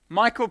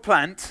Michael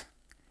Plant,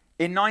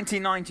 in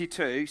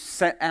 1992,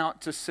 set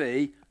out to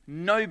sea.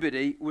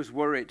 Nobody was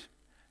worried.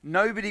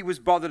 Nobody was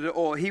bothered at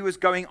all. He was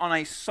going on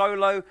a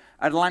solo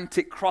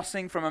Atlantic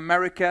crossing from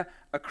America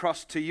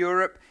across to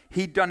Europe.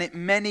 He'd done it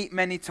many,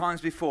 many times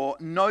before.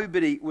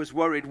 Nobody was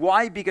worried.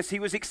 Why? Because he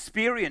was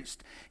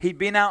experienced. He'd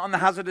been out on the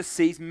hazardous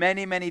seas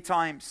many, many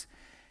times.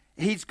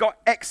 He's got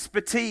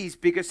expertise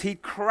because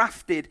he'd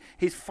crafted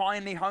his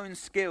finely honed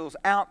skills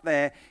out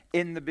there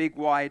in the big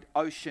wide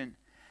ocean.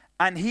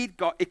 And he'd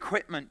got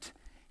equipment.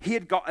 He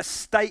had got a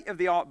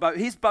state-of-the-art boat.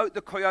 His boat,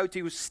 the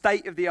Coyote, was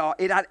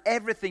state-of-the-art. It had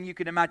everything you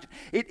can imagine.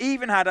 It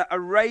even had a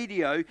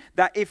radio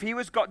that if he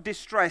got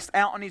distressed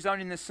out on his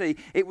own in the sea,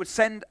 it would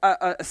send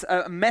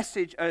a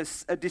message,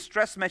 a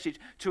distress message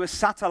to a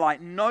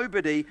satellite.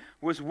 Nobody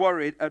was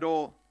worried at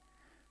all.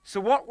 So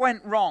what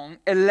went wrong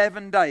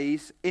 11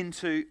 days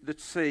into the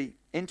sea,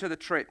 into the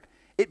trip?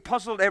 It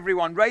puzzled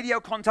everyone. Radio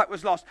contact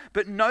was lost,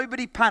 but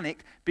nobody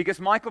panicked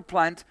because Michael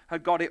Plant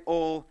had got it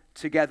all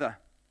together.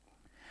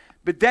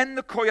 But then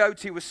the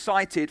Coyote was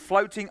sighted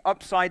floating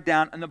upside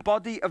down, and the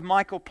body of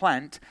Michael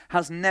Plant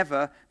has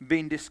never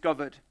been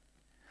discovered.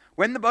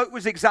 When the boat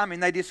was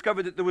examined, they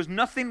discovered that there was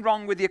nothing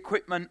wrong with the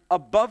equipment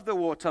above the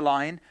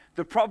waterline.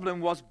 The problem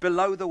was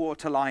below the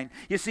waterline.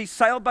 You see,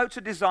 sailboats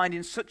are designed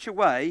in such a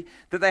way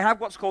that they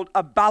have what's called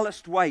a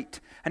ballast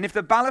weight. And if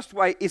the ballast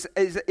weight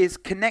is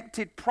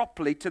connected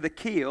properly to the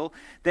keel,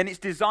 then it's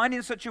designed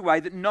in such a way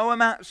that no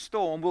amount of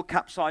storm will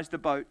capsize the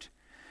boat.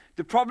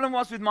 The problem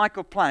was with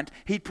Michael Plant,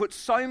 he'd put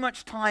so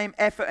much time,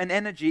 effort, and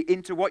energy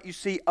into what you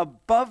see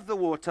above the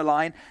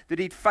waterline that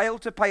he'd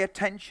failed to pay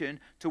attention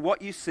to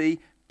what you see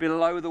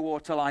below the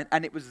waterline.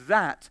 And it was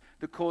that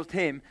caused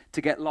him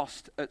to get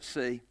lost at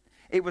sea.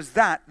 It was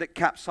that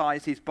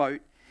capsized his boat.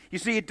 You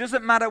see, it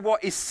doesn't matter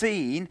what is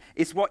seen,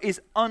 it's what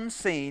is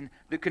unseen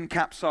that can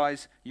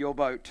capsize your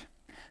boat.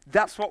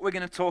 That's what we're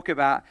going to talk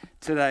about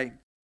today.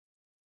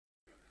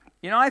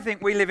 You know, I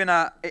think we live in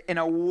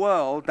a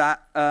world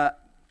that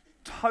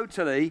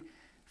totally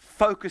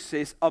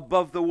focuses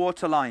above the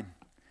waterline.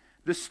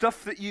 The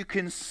stuff that you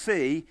can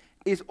see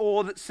is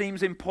all that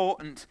seems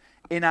important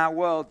in our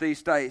world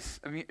these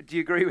days. I mean, do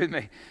you agree with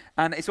me?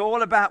 And it's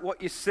all about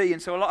what you see.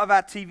 And so a lot of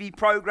our TV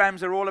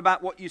programs are all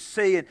about what you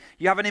see. And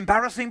you have an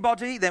embarrassing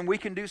body, then we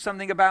can do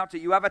something about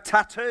it. You have a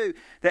tattoo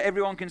that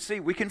everyone can see.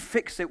 We can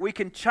fix it. We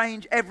can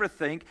change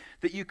everything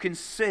that you can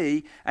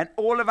see. And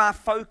all of our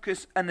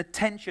focus and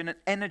attention and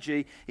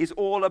energy is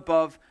all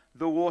above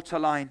the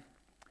waterline.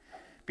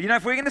 But you know,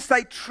 if we're going to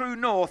stay true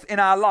north in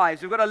our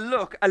lives, we've got to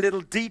look a little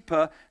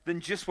deeper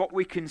than just what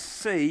we can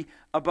see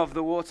above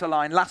the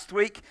waterline. Last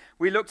week,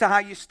 we looked at how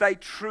you stay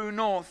true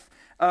north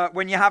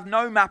when you have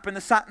no map and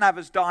the sat-nav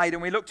has died.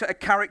 And we looked at a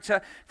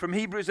character from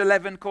Hebrews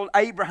 11 called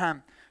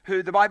Abraham,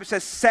 who the Bible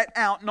says set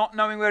out not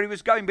knowing where he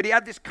was going. But he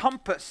had this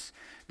compass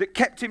that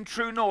kept him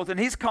true north, and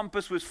his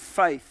compass was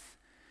faith.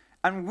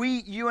 And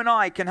you and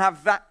I can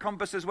have that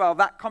compass as well,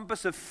 that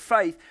compass of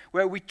faith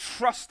where we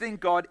trust in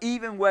God,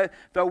 even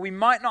though we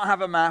might not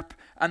have a map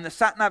and the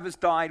sat-nav has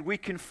died, we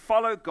can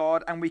follow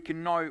God and we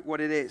can know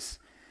what it is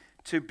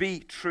to be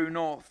true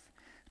north.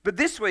 But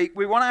this week,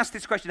 we want to ask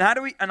this question. How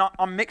do we, and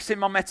I'm mixing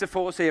my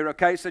metaphors here,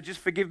 okay? So just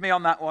forgive me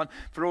on that one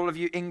for all of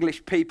you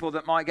English people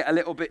that might get a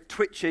little bit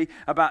twitchy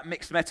about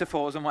mixed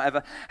metaphors and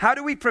whatever. How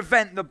do we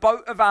prevent the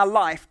boat of our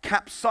life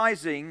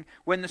capsizing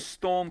when the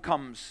storm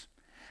comes?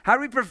 How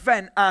do we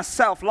prevent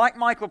ourselves, like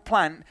Michael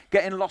Plant,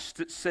 getting lost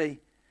at sea?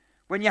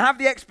 When you have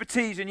the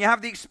expertise and you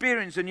have the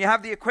experience and you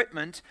have the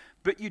equipment,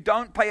 but you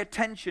don't pay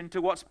attention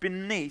to what's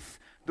beneath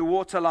the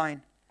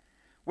waterline.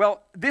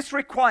 Well, this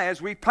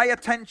requires we pay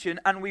attention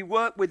and we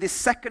work with this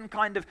second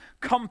kind of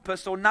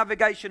compass or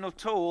navigational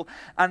tool,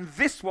 and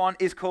this one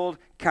is called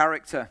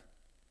character.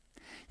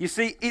 You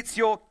see, it's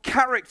your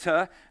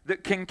character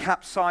that can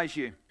capsize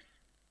you.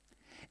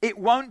 It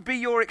won't be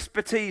your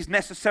expertise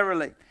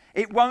necessarily.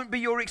 It won't be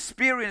your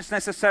experience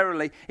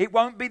necessarily. It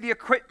won't be the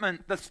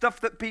equipment, the stuff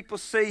that people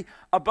see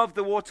above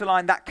the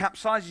waterline that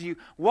capsizes you.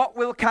 What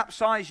will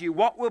capsize you,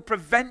 what will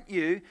prevent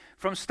you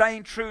from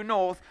staying true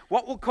north,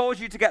 what will cause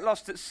you to get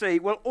lost at sea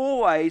will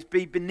always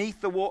be beneath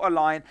the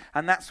waterline,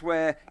 and that's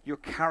where your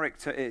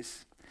character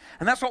is.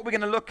 And that's what we're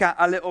going to look at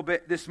a little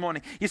bit this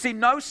morning. You see,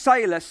 no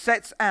sailor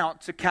sets out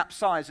to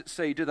capsize at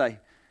sea, do they?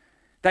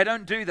 They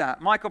don't do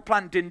that. Michael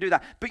Plant didn't do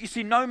that. But you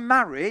see, no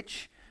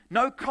marriage,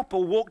 no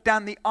couple walk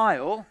down the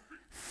aisle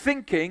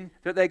thinking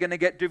that they're going to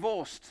get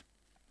divorced.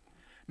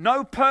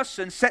 No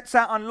person sets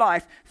out on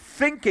life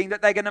thinking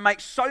that they're going to make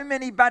so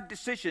many bad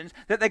decisions,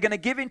 that they're going to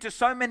give into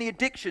so many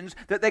addictions,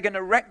 that they're going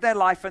to wreck their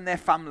life and their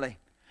family.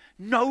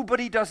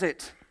 Nobody does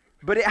it,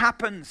 but it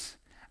happens.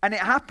 And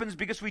it happens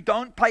because we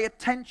don't pay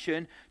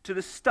attention to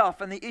the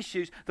stuff and the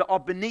issues that are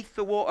beneath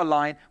the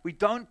waterline. We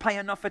don't pay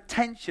enough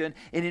attention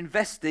in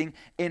investing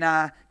in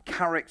our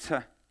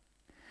character.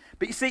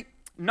 But you see,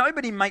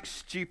 nobody makes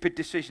stupid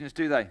decisions,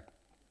 do they?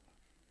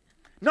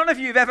 None of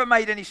you have ever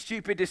made any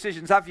stupid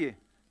decisions, have you?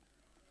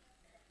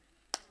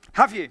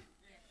 Have you?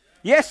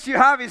 Yes, you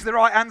have is the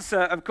right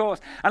answer, of course.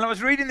 And I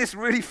was reading this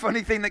really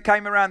funny thing that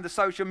came around the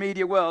social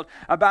media world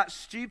about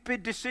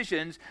stupid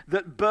decisions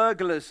that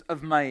burglars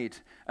have made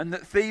and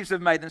that thieves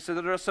have made. And so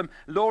there are some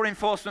law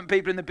enforcement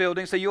people in the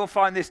building, so you'll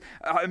find this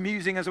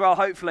amusing as well,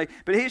 hopefully.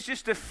 But here's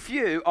just a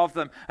few of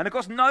them. And of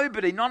course,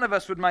 none of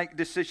us would make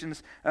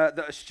decisions that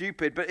are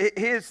stupid. But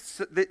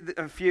here's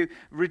a few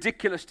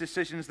ridiculous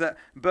decisions that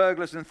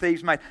burglars and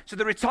thieves made. So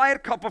the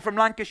retired couple from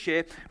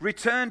Lancashire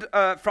returned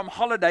from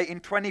holiday in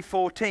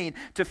 2014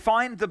 to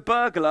find the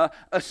burglar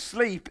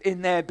asleep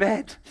in their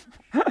bed.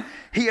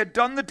 He had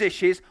done the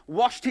dishes,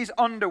 washed his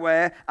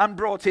underwear, and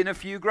brought in a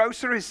few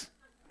groceries.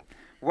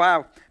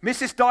 Wow.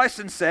 Mrs.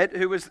 Dyson said,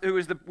 who was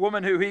the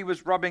woman who he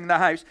was robbing the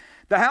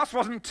house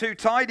wasn't too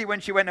tidy when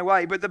she went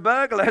away, but the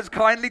burglar has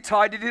kindly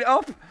tidied it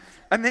up.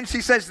 And then she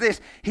says this,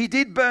 he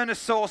did burn a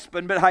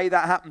saucepan, but hey,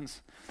 that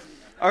happens.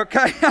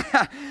 Okay.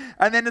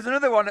 And then there's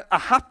another one, a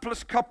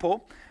hapless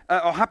couple,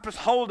 or hapless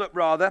hold-up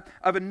rather,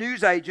 of a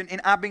newsagent in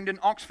Abingdon,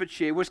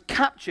 Oxfordshire, was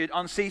captured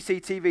on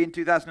CCTV in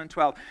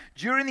 2012.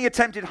 During the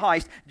attempted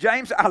heist,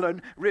 James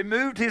Allen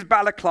removed his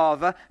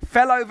balaclava,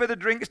 fell over the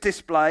drinks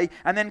display,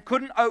 and then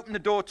couldn't open the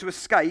door to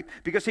escape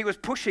because he was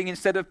pushing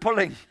instead of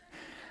pulling.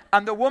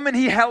 And the woman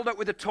he held up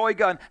with a toy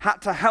gun had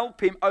to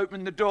help him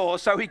open the door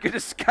so he could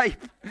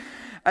escape.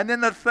 And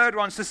then the third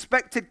one,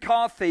 suspected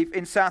car thief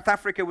in South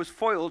Africa was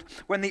foiled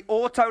when the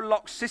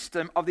auto-lock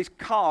system of this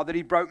car that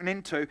he'd broken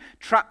into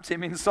trapped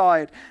him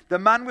inside. The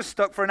man was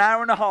stuck for an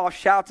hour and a half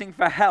shouting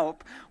for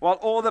help while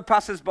all the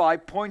passers-by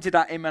pointed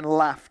at him and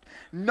laughed.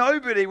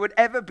 Nobody would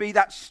ever be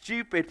that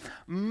stupid.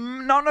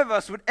 None of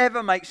us would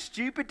ever make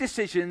stupid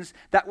decisions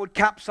that would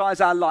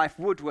capsize our life,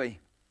 would we?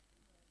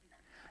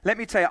 Let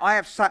me tell you, I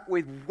have sat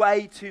with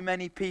way too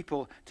many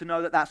people to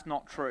know that that's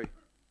not true.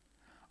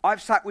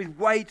 I've sat with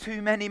way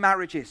too many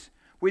marriages,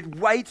 with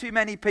way too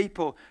many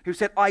people who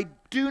said, I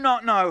do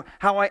not know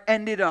how I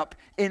ended up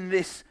in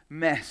this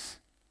mess.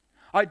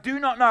 I do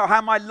not know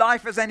how my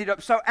life has ended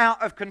up so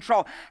out of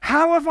control.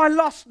 How have I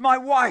lost my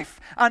wife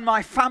and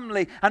my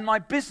family and my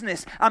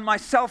business and my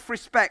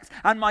self-respect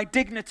and my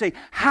dignity?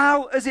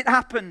 How has it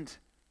happened?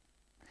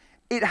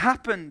 It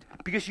happened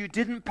because you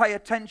didn't pay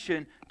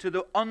attention to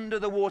the under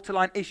the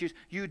waterline issues.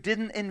 You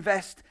didn't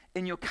invest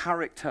in your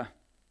character.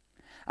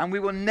 And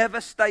we will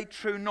never stay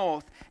true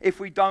north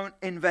if we don't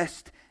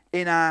invest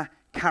in our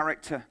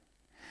character.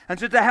 And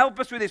so to help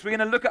us with this, we're going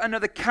to look at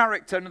another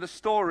character, another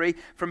story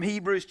from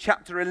Hebrews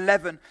chapter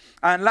 11.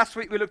 And last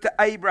week we looked at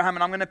Abraham,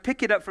 and I'm going to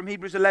pick it up from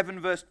Hebrews 11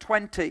 verse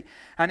 20.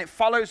 And it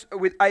follows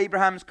with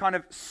Abraham's kind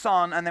of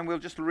son, and then we'll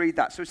just read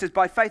that. So it says,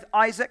 by faith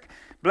Isaac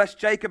blessed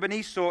Jacob and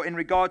Esau in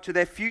regard to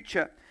their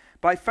future.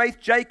 By faith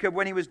Jacob,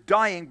 when he was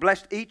dying,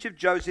 blessed each of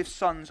Joseph's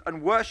sons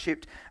and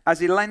worshipped as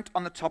he leant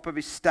on the top of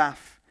his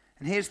staff.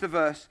 And here's the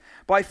verse.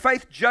 By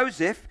faith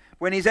Joseph,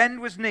 when his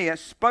end was near,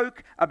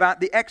 spoke about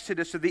the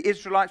exodus of the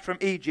Israelites from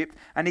Egypt,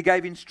 and he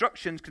gave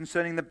instructions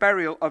concerning the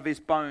burial of his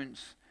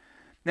bones.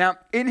 Now,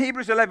 in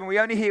Hebrews 11, we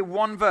only hear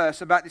one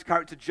verse about this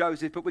character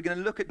Joseph, but we're going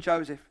to look at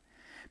Joseph.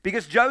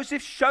 Because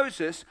Joseph shows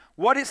us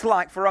what it's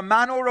like for a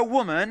man or a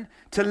woman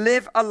to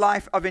live a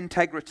life of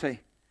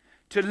integrity,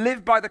 to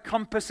live by the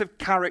compass of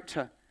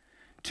character,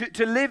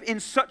 to live in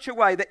such a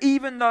way that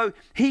even though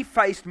he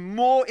faced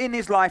more in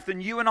his life than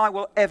you and I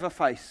will ever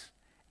face,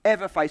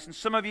 and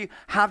some of you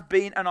have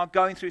been and are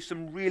going through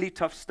some really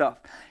tough stuff.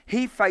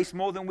 He faced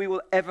more than we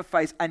will ever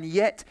face, and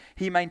yet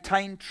he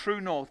maintained true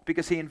north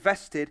because he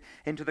invested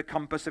into the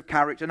compass of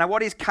character. Now,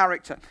 what is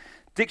character?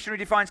 Dictionary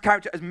defines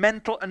character as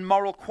mental and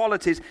moral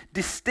qualities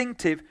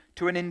distinctive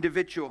to an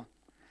individual.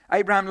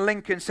 Abraham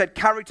Lincoln said,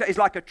 character is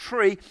like a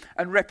tree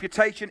and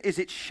reputation is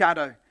its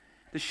shadow.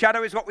 The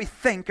shadow is what we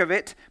think of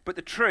it, but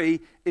the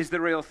tree is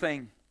the real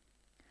thing.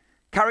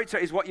 Character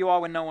is what you are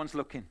when no one's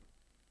looking.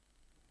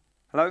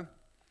 Hello?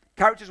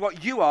 Character is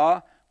what you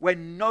are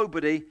when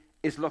nobody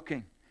is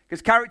looking.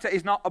 Because character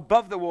is not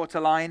above the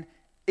waterline,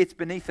 it's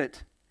beneath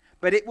it.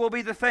 But it will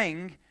be the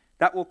thing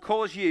that will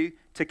cause you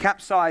to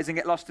capsize and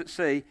get lost at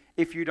sea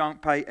if you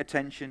don't pay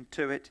attention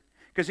to it.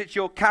 Because it's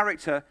your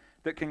character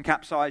that can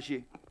capsize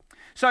you.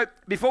 So,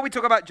 before we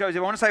talk about Joseph,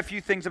 I want to say a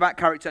few things about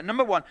character.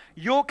 Number one,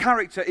 your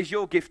character is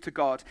your gift to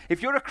God.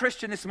 If you're a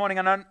Christian this morning,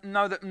 and I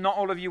know that not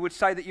all of you would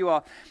say that you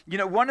are, you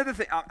know, one of the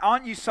things,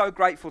 aren't you so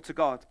grateful to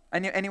God?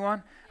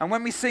 Anyone? And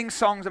when we sing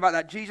songs about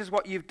that, Jesus,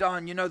 what you've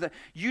done, you know that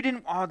you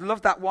didn't, I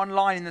love that one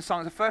line in the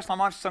song. It's the first time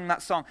I've sung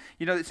that song,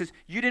 you know, it says,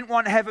 you didn't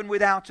want heaven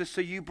without us,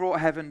 so you brought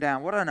heaven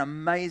down. What an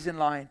amazing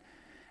line.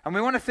 And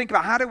we want to think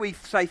about how do we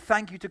say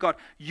thank you to God?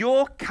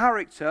 Your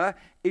character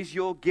is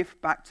your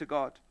gift back to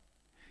God.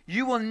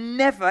 You will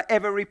never,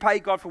 ever repay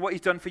God for what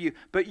he's done for you.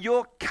 But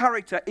your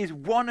character is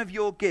one of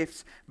your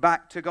gifts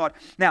back to God.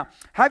 Now,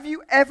 have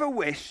you ever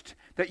wished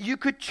that you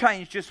could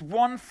change just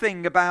one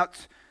thing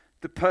about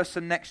the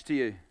person next to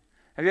you?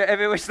 Have you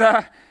ever wished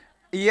that?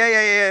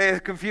 Yeah.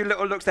 A few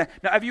little looks there.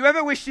 Now, have you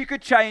ever wished you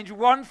could change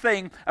one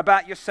thing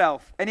about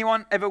yourself?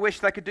 Anyone ever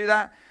wished they could do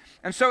that?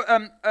 And so,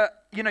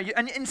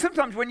 and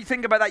sometimes when you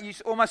think about that, you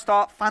almost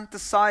start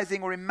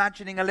fantasizing or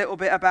imagining a little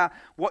bit about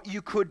what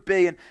you could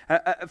be. And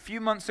a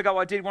few months ago,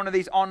 I did one of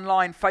these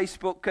online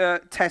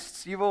Facebook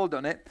tests. You've all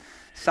done it.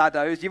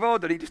 Saddos, you've all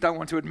done it, you just don't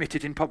want to admit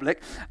it in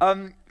public.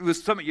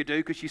 There's some of you do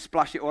because you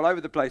splash it all over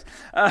the place.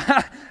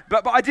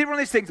 But I did one of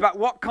these things about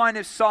what kind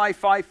of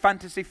sci-fi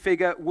fantasy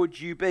figure would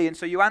you be? And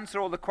so you answer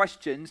all the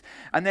questions,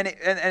 and then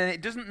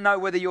it doesn't know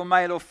whether you're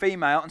male or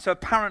female. And so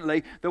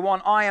apparently the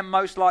one I am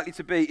most likely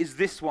to be is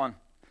this one.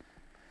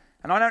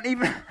 And I don't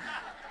even...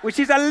 which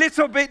is a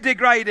little bit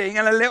degrading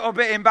and a little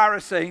bit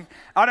embarrassing.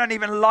 I don't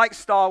even like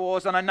Star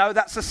Wars, and I know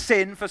that's a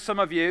sin for some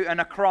of you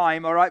and a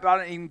crime, all right, but I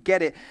don't even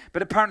get it.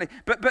 But apparently,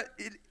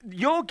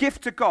 your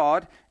gift to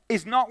God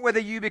is not whether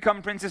you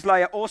become Princess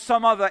Leia or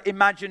some other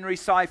imaginary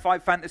sci-fi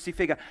fantasy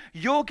figure.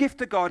 Your gift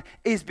to God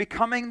is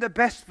becoming the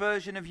best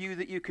version of you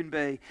that you can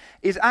be,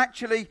 is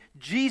actually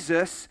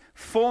Jesus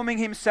forming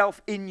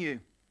himself in you.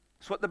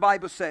 That's what the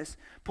Bible says.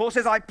 Paul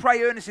says, I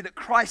pray earnestly that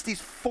Christ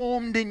is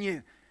formed in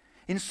you,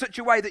 in such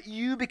a way that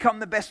you become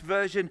the best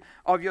version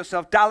of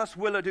yourself. Dallas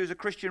Willard, who's a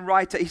Christian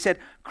writer, he said,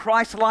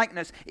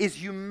 Christ-likeness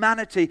is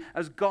humanity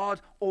as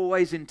God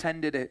always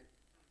intended it.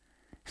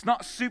 It's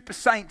not super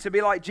saint to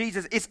be like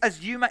Jesus. It's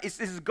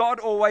as God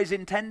always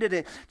intended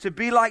it. To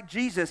be like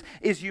Jesus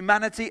is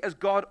humanity as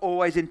God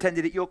always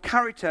intended it. Your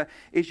character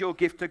is your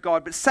gift to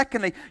God. But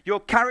secondly, your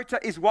character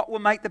is what will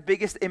make the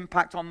biggest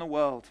impact on the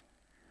world.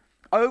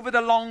 Over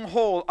the long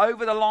haul,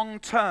 over the long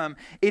term,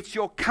 it's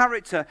your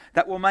character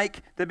that will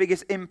make the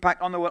biggest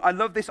impact on the world. I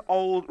love this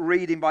old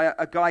reading by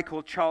a guy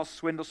called Charles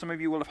Swindoll. Some of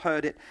you will have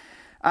heard it.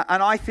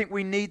 And I think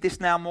we need this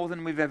now more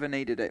than we've ever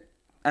needed it.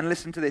 And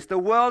listen to this. The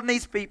world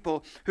needs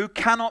people who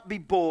cannot be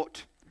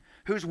bought,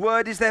 whose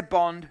word is their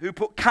bond, who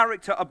put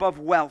character above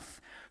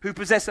wealth, who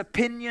possess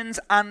opinions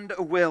and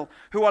a will,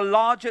 who are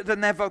larger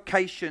than their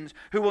vocations,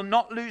 who will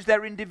not lose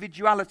their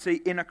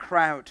individuality in a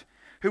crowd,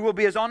 who will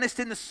be as honest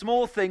in the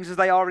small things as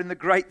they are in the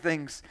great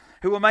things,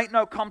 who will make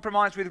no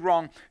compromise with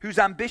wrong, whose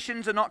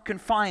ambitions are not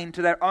confined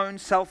to their own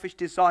selfish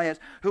desires,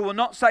 who will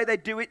not say they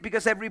do it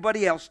because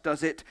everybody else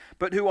does it,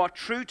 but who are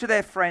true to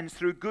their friends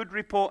through good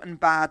report and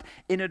bad,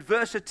 in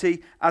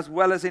adversity as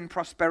well as in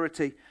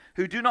prosperity,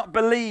 who do not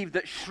believe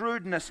that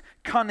shrewdness,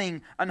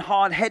 cunning, and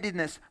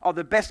hard-headedness are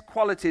the best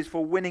qualities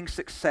for winning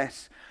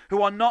success,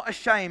 who are not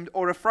ashamed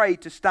or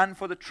afraid to stand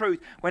for the truth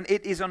when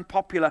it is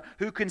unpopular,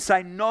 who can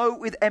say no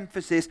with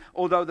emphasis,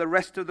 although the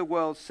rest of the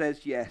world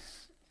says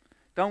yes.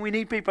 Don't we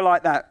need people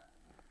like that?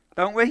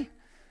 Don't we?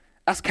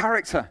 That's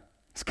character.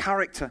 It's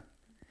character.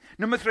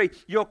 Number 3,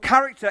 your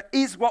character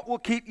is what will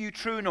keep you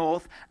true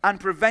north and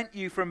prevent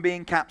you from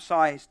being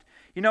capsized.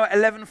 You know, at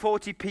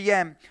 11:40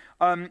 p.m.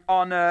 On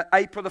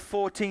April the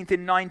 14th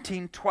in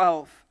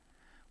 1912,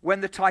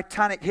 when the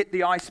Titanic hit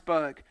the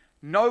iceberg,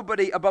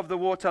 nobody above the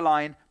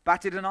waterline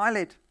batted an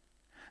eyelid.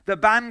 The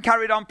band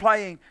carried on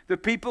playing. The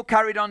people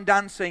carried on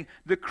dancing.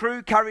 The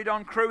crew carried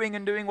on crewing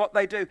and doing what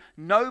they do.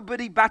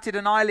 Nobody batted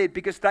an eyelid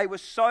because they were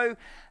so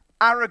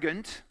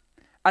arrogant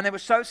and they were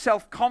so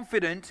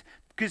self-confident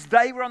because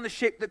they were on the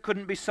ship that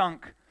couldn't be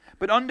sunk.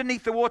 But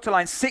underneath the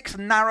waterline, 6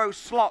 narrow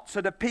slots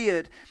had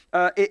appeared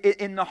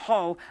in the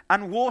hull,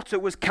 and water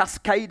was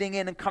cascading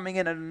in and coming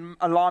in at an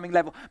alarming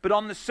level. But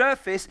on the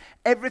surface,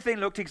 everything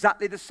looked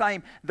exactly the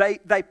same.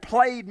 They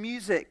played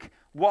music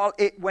while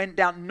it went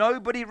down.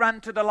 Nobody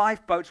ran to the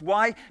lifeboats.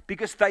 Why?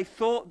 Because they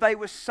thought they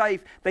were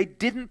safe. They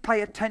didn't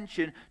pay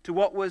attention to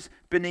what was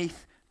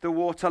beneath the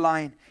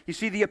waterline. You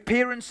see, the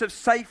appearance of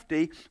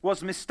safety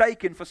was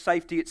mistaken for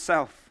safety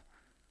itself.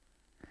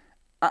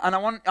 And I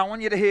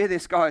want you to hear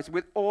this, guys,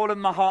 with all of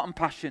my heart and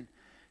passion.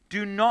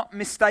 Do not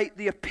mistake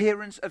the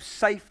appearance of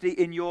safety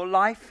in your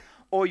life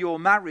or your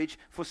marriage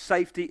for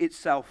safety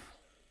itself.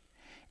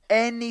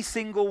 Any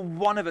single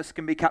one of us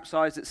can be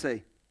capsized at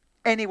sea.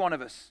 Any one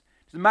of us.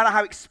 Doesn't matter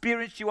how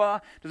experienced you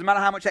are. Doesn't matter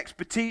how much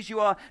expertise you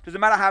are.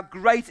 Doesn't matter how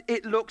great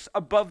it looks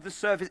above the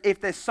surface.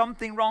 If there's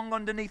something wrong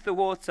underneath the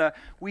water,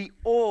 we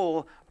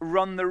all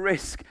run the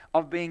risk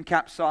of being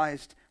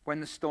capsized when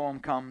the storm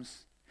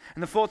comes.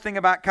 And the fourth thing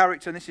about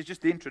character, and this is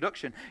just the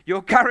introduction,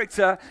 your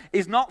character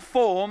is not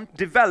formed,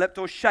 developed,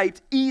 or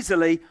shaped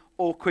easily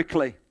or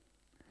quickly.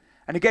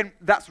 And again,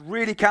 that's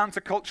really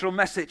countercultural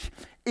message.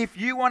 If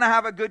you want to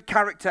have a good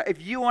character,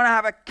 if you want to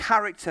have a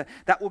character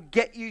that will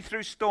get you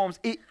through storms,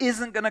 it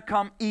isn't going to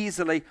come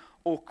easily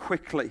or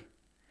quickly.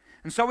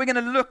 And so we're going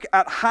to look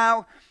at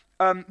how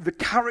the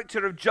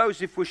character of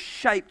Joseph was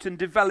shaped and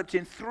developed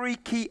in 3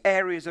 key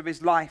areas of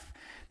his life.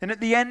 Then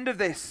at the end of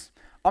this,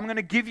 I'm going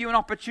to give you an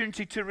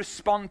opportunity to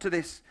respond to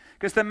this,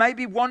 because there may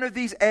be one of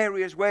these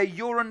areas where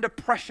you're under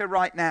pressure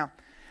right now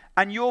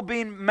and you're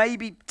being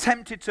maybe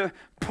tempted to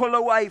pull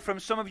away from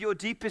some of your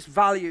deepest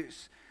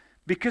values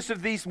because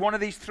of one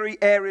of these 3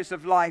 areas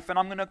of life. And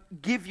I'm going to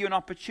give you an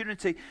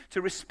opportunity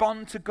to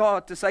respond to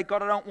God, to say,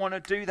 God, I don't want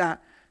to do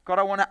that. God,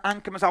 I want to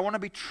anchor myself. I want to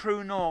be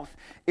true north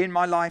in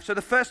my life. So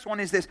the first one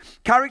is this.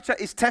 Character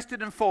is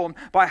tested and formed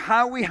by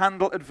how we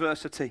handle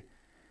adversity.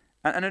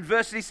 And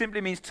adversity simply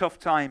means tough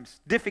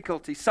times,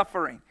 difficulty,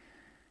 suffering,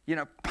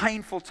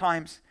 painful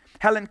times.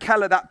 Helen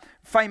Keller, that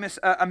famous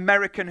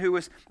American who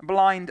was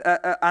blind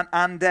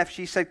and deaf,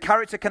 she said,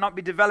 character cannot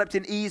be developed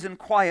in ease and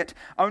quiet.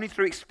 Only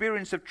through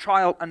experience of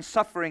trial and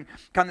suffering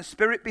can the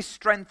spirit be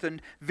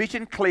strengthened,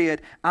 vision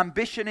cleared,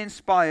 ambition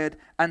inspired,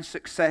 and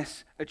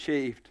success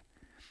achieved.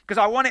 Because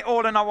I want it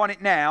all and I want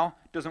it now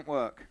doesn't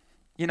work.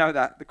 You know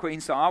that, the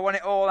Queen song, I want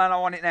it all and I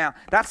want it now.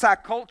 That's our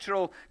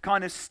cultural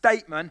kind of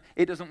statement.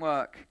 It doesn't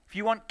work. If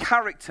you want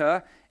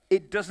character,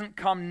 it doesn't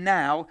come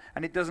now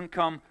and it doesn't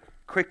come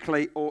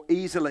quickly or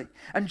easily.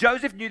 And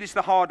Joseph knew this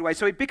the hard way.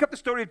 So we pick up the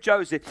story of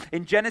Joseph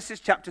in Genesis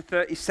chapter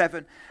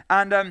 37.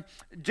 And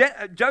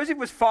Joseph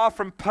was far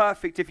from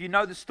perfect. If you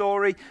know the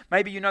story,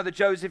 maybe you know the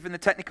Joseph in the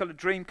Technicolor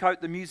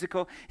Dreamcoat, the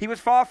musical. He was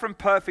far from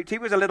perfect. He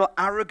was a little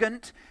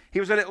arrogant.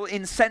 He was a little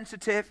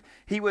insensitive.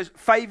 He was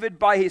favored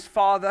by his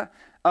father.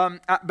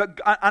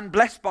 And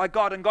blessed by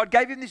God, and God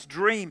gave him this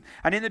dream,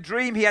 and in the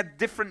dream he had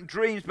different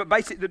dreams, but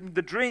basically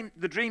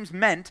the dreams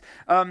meant,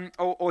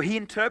 or he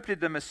interpreted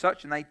them as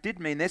such, and they did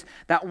mean this,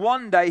 that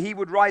one day he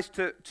would rise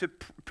to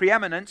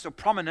preeminence or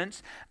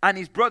prominence, and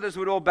his brothers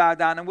would all bow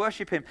down and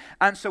worship him.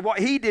 And so what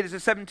he did as a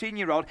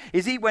 17-year-old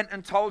is he went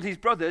and told his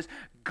brothers,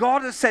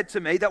 God has said to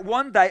me that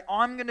one day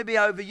I'm going to be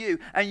over you,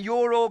 and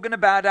you're all going to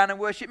bow down and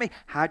worship me.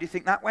 How do you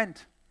think that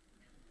went?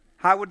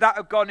 How would that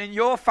have gone in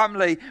your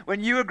family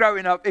when you were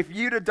growing up if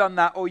you'd have done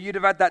that or you'd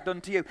have had that done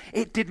to you?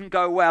 It didn't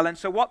go well. And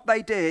so what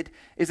they did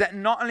is that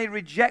not only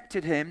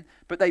rejected him,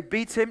 but they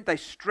beat him, they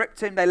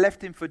stripped him, they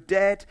left him for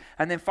dead,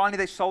 and then finally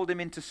they sold him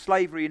into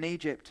slavery in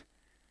Egypt.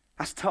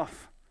 That's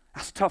tough.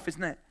 That's tough,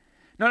 isn't it?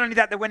 Not only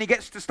that when he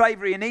gets to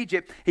slavery in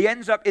Egypt, he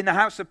ends up in the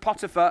house of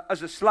Potiphar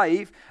as a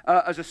slave,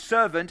 as a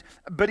servant,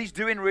 but he's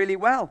doing really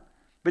well.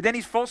 But then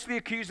he's falsely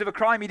accused of a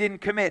crime he didn't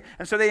commit,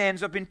 and so he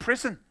ends up in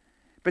prison.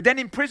 But then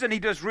in prison, he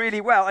does really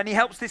well, and he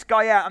helps this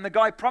guy out, and the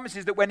guy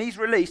promises that when he's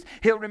released,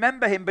 he'll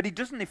remember him, but he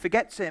doesn't, he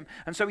forgets him.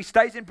 And so he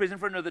stays in prison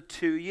for another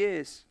 2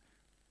 years.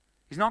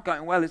 He's not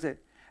going well, is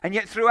it? And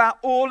yet throughout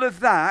all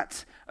of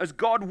that, as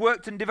God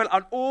worked and developed,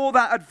 on all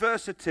that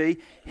adversity,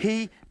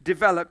 he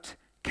developed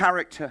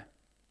character.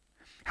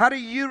 How do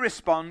you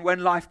respond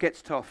when life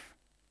gets tough?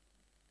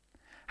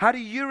 How do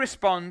you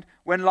respond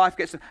when life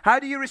gets tough? How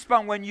do you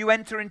respond when you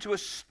enter into a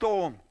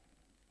storm?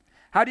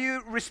 How do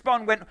you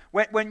respond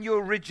when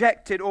you're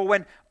rejected, or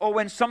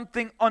when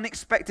something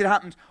unexpected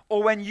happens,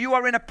 or when you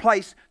are in a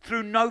place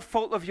through no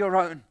fault of your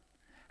own?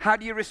 How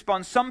do you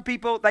respond? Some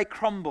people, they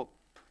crumble.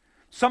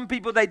 Some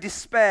people, they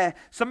despair.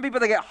 Some people,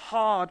 they get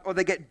hard or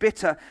they get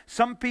bitter.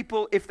 Some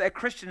people, if they're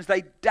Christians,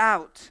 they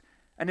doubt.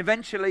 And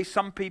eventually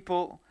some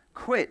people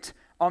quit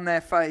on their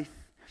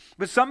faith.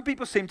 But some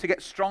people seem to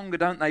get stronger,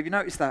 don't they? Have you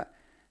noticed that?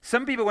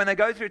 Some people, when they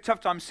go through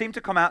tough times, seem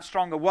to come out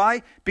stronger.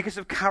 Why? Because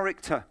of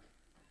character.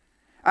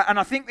 And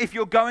I think if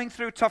you're going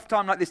through a tough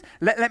time like this,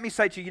 let me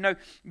say to you,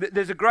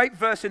 there's a great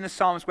verse in the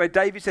Psalms where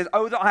David says,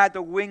 oh, that I had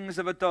the wings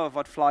of a dove,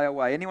 I'd fly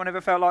away. Anyone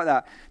ever felt like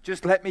that?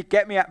 Just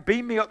get me out,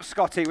 beam me up,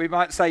 Scotty, we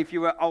might say if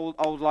you were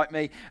old like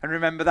me and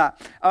remember that.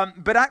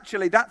 But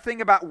actually, that thing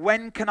about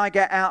when can I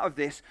get out of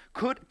this,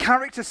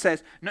 character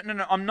says,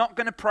 no, I'm not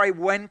going to pray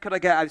when could I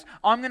get out of this.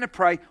 I'm going to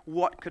pray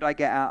what could I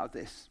get out of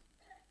this.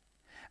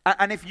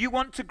 And if you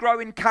want to grow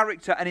in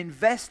character and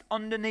invest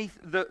underneath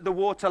the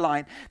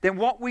waterline, then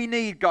what we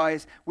need,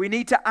 guys, we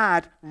need to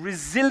add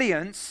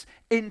resilience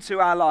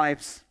into our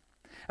lives.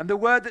 And the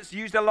word that's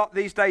used a lot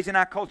these days in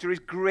our culture is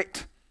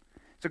grit.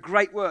 It's a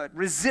great word,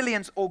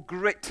 resilience or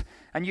grit.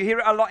 And you hear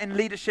it a lot in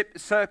leadership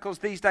circles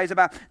these days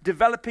about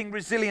developing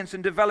resilience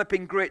and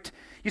developing grit.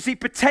 You see,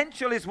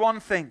 potential is one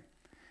thing.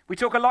 We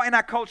talk a lot in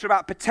our culture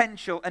about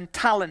potential and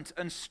talent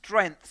and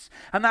strengths,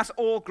 and that's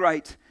all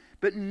great.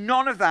 But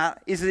none of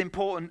that is as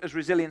important as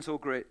resilience or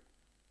grit.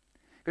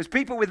 Because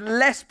people with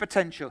less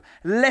potential,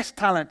 less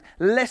talent,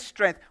 less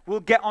strength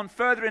will get on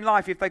further in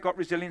life if they've got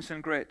resilience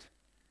and grit.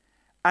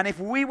 And if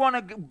we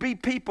want to be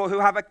people who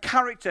have a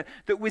character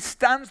that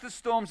withstands the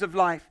storms of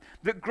life,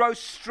 that grows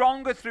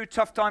stronger through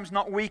tough times,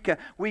 not weaker,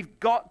 we've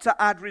got to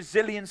add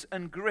resilience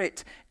and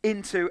grit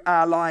into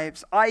our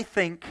lives. I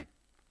think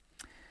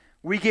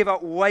we give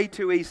up way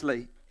too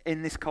easily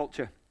in this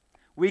culture.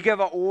 We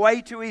give up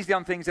way too easily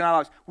on things in our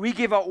lives. We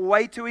give up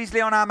way too easily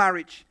on our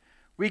marriage.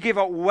 We give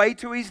up way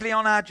too easily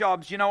on our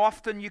jobs.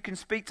 Often you can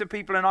speak to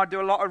people, and I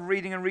do a lot of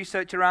reading and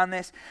research around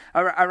this,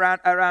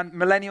 around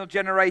millennial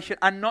generation,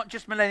 and not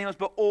just millennials,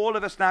 but all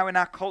of us now in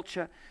our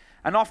culture.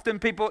 And often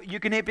you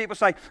can hear people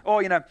say,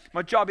 oh,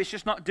 my job is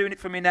just not doing it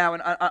for me now,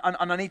 and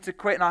I need to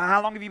quit. And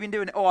how long have you been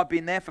doing it? Oh, I've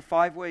been there for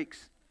 5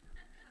 weeks.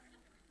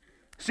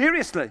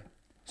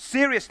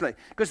 Seriously,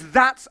 because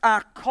that's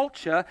our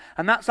culture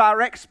and that's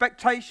our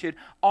expectation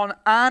on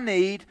our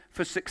need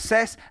for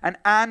success and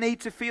our need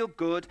to feel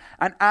good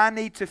and our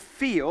need to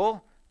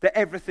feel that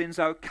everything's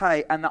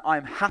okay and that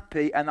I'm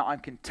happy and that I'm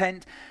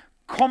content.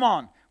 Come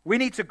on, we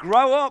need to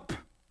grow up.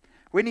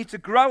 We need to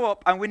grow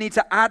up and we need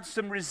to add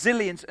some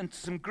resilience and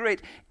some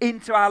grit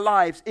into our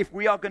lives if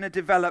we are going to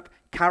develop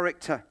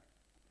character.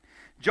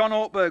 John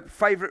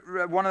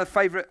Ortberg, one of the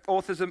favorite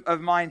authors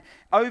of mine,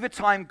 over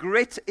time,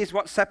 grit is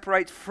what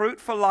separates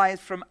fruitful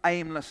lives from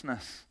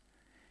aimlessness.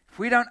 If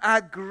we don't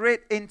add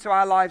grit into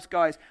our lives,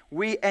 guys,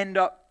 we end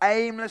up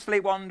aimlessly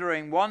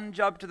wandering, one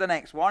job to the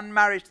next, one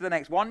marriage to the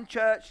next, one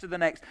church to the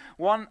next,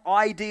 one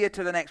idea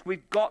to the next.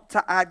 We've got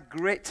to add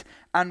grit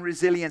and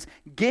resilience.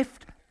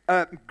 Grit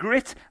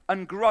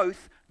and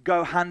growth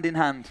go hand in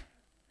hand.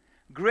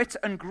 Grit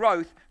and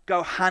growth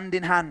go hand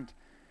in hand.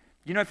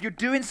 You know, if you're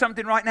doing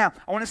something right now,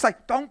 I want to say,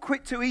 don't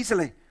quit too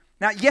easily.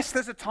 Now, yes,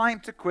 there's a time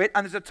to quit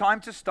and there's a time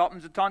to stop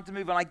and there's a time to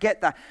move on. I get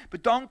that.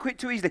 But don't quit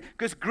too easily,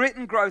 because grit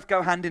and growth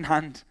go hand in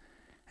hand.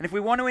 And if we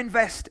want to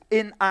invest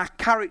in our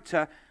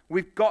character,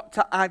 we've got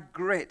to add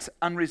grit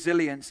and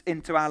resilience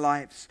into our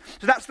lives.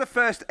 So that's the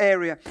first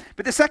area.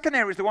 But the second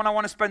area is the one I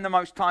want to spend the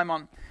most time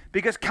on,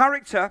 because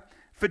character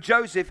for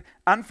Joseph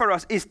and for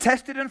us is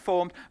tested and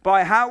formed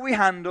by how we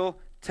handle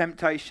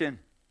temptation.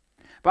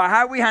 By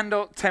how we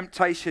handle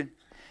temptation.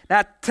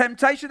 Now,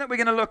 temptation that we're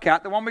going to look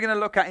at, the one we're going to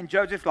look at in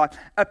Joseph's life,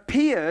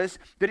 appears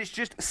that it's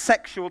just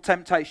sexual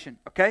temptation,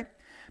 okay?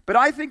 But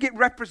I think it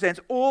represents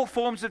all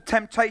forms of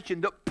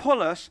temptation that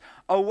pull us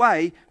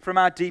away from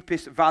our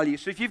deepest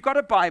values. So if you've got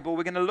a Bible,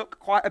 we're going to look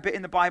quite a bit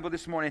in the Bible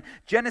this morning.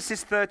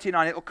 Genesis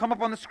 39, it'll come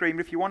up on the screen.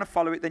 If you want to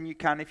follow it, then you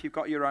can if you've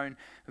got your own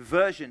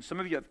version. Some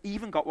of you have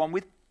even got one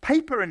with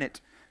paper in it,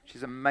 which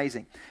is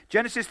amazing.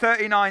 Genesis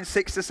 39,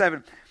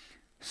 6-7.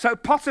 So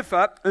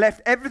Potiphar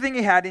left everything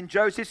he had in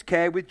Joseph's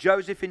care with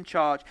Joseph in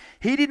charge.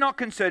 He did not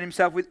concern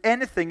himself with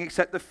anything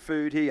except the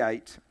food he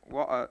ate.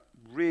 What a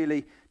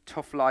really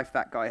tough life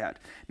that guy had.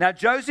 Now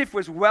Joseph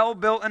was well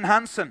built and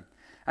handsome.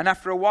 And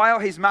after a while,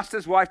 his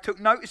master's wife took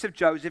notice of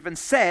Joseph and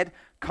said,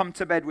 "Come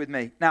to bed with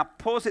me." Now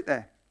pause it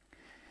there.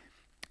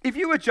 If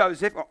you were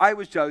Joseph, or I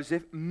was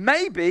Joseph,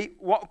 maybe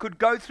what could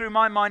go through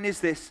my mind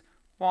is this: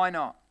 why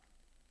not?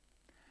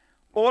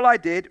 All I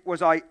did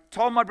was I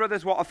told my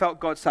brothers what I felt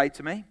God say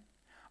to me.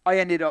 I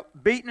ended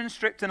up beaten and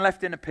stripped and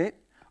left in a pit.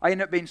 I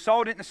ended up being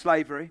sold into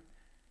slavery.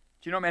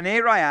 Do you know what I mean? And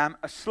here I am,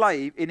 a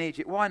slave in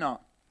Egypt. Why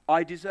not?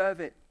 I deserve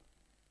it.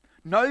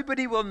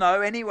 Nobody will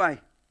know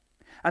anyway.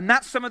 And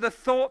that's some of the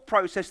thought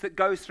process that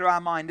goes through our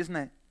mind, isn't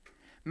it?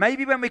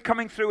 Maybe when we're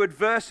coming through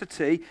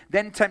adversity,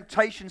 then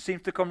temptation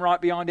seems to come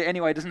right behind it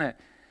anyway, doesn't it?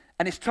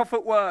 And it's tough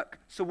at work,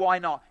 so why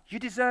not? You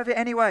deserve it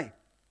anyway,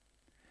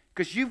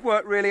 because you've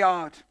worked really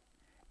hard.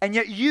 And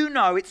yet you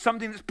know it's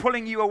something that's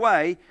pulling you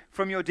away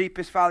from your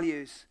deepest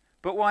values.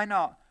 But why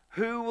not?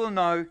 Who will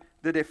know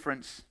the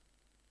difference?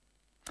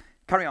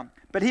 Carry on.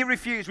 But he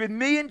refused. With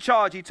me in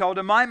charge, he told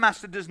her, my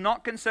master does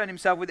not concern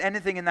himself with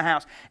anything in the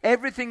house.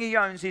 Everything he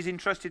owns is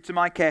entrusted to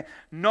my care.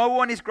 No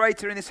one is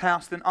greater in this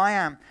house than I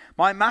am.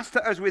 My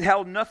master has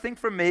withheld nothing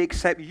from me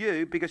except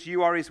you, because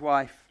you are his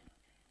wife.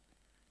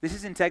 This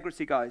is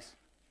integrity, guys.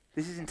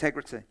 This is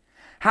integrity.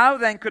 How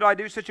then could I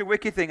do such a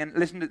wicked thing? And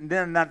listen,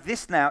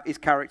 this now is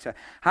character.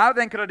 How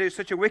then could I do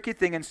such a wicked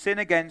thing and sin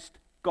against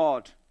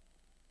God?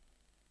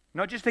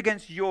 Not just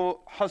against your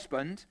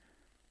husband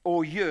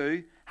or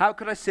you. How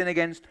could I sin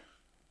against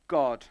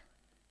God?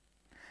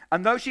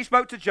 And though she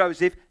spoke to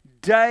Joseph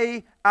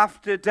day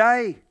after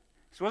day,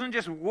 this wasn't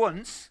just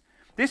once,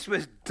 this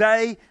was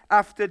day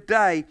after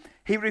day,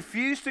 he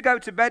refused to go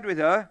to bed with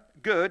her.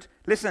 Good.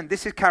 Listen,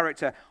 this is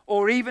character.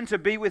 Or even to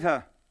be with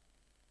her.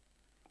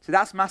 So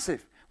that's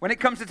massive. When it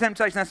comes to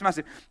temptation, that's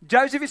massive.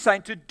 Joseph is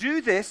saying to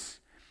do this,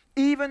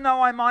 even though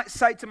I might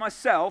say to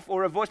myself,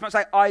 or a voice might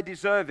say, I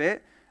deserve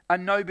it,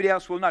 and nobody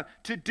else will know.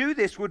 To do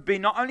this would be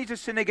not only to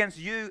sin against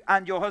you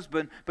and your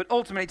husband, but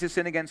ultimately to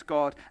sin against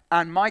God.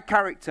 And my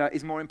character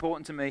is more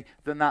important to me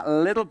than that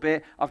little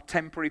bit of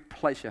temporary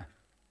pleasure.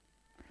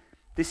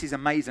 This is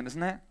amazing,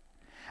 isn't it?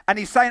 And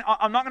he's saying,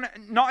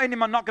 not only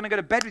am I not going to go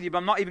to bed with you, but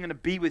I'm not even going to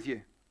be with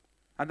you.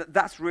 And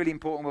that's really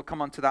important. We'll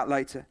come on to that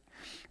later.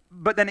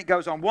 But then it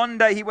goes on. One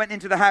day he went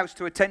into the house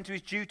to attend to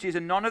his duties,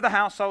 and none of the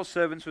household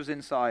servants was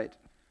inside.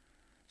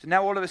 So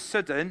now all of a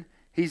sudden,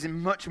 he's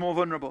much more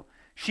vulnerable.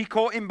 She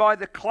caught him by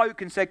the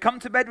cloak and said, "Come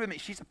to bed with me."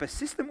 She's a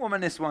persistent woman,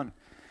 this one.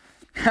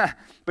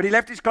 But he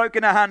left his cloak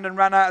in her hand and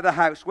ran out of the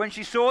house. When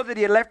she saw that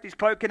he had left his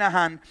cloak in her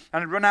hand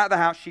and had run out of the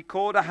house, she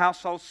called her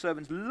household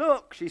servants.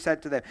 "Look," she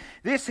said to them,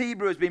 "this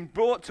Hebrew has been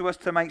brought to us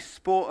to make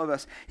sport of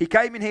us. He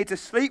came in here to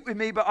sleep with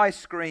me, but I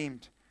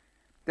screamed."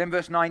 Then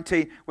verse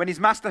 19, when his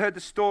master heard the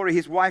story,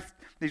 his wife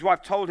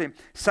told him,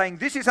 saying,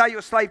 "This is how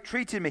your slave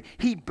treated me."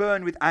 He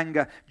burned with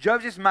anger.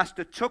 Joseph's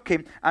master took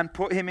him and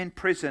put him in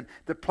prison,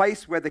 the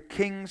place where the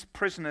king's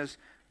prisoners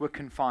were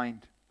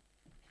confined.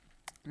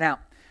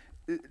 Now,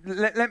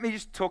 let me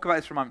just talk about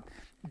this for a moment.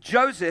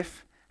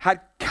 Joseph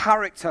had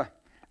character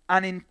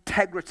and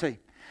integrity.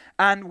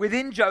 And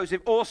within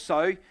Joseph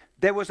also,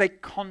 there was a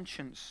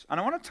conscience. And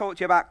I want to talk to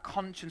you about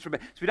conscience for a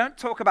bit. So we don't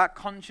talk about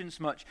conscience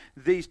much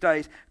these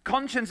days.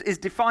 Conscience is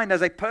defined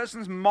as a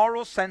person's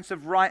moral sense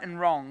of right and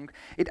wrong.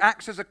 It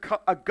acts as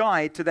a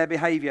guide to their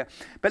behavior.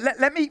 But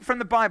let me, from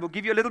the Bible,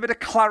 give you a little bit of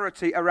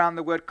clarity around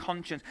the word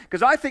conscience.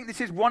 Because I think this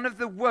is one of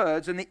the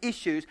words and the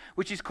issues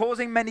which is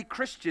causing many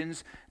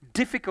Christians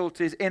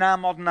difficulties in our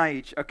modern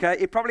age. Okay,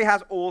 it probably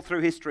has all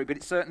through history, but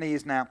it certainly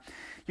is now.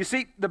 You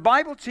see, the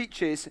Bible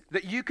teaches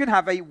that you can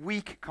have a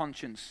weak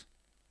conscience.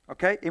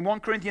 Okay, in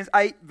 1 Corinthians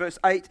 8, verse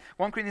 8,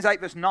 1 Corinthians 8,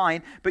 verse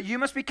 9, but you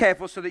must be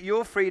careful so that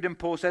your freedom,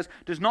 Paul says,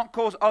 does not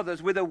cause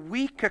others with a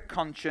weaker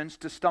conscience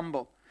to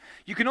stumble.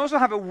 You can also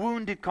have a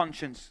wounded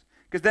conscience,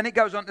 because then it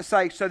goes on to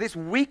say, so this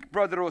weak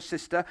brother or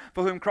sister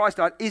for whom Christ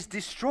died is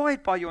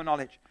destroyed by your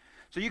knowledge.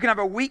 So you can have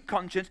a weak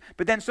conscience,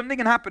 but then something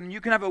can happen and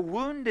you can have a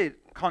wounded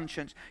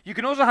conscience. You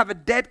can also have a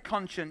dead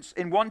conscience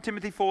in 1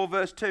 Timothy 4,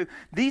 verse 2.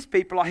 These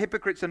people are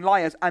hypocrites and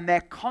liars, and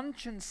their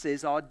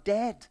consciences are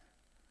dead.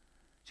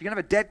 So you're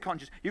going to have a dead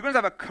conscience. You're going to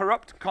have a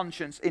corrupt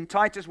conscience in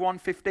Titus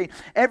 1:15.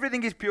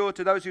 Everything is pure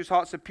to those whose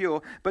hearts are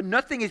pure, but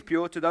nothing is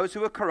pure to those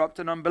who are corrupt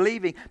and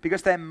unbelieving,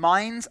 because their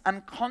minds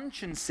and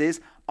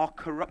consciences are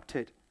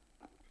corrupted.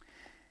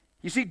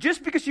 You see,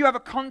 just because you have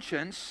a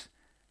conscience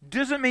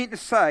doesn't mean to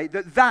say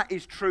that that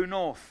is true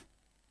north.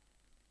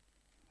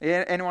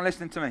 Anyone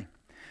listening to me?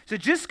 So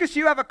just because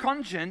you have a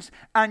conscience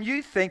and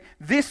you think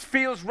this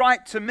feels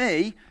right to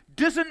me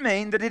doesn't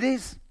mean that it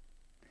is.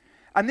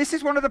 And this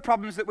is one of the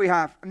problems that we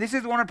have. And this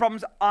is one of the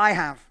problems I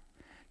have.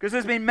 Because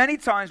there's been many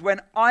times when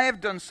I have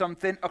done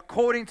something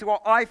according to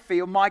what I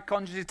feel my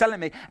conscience is telling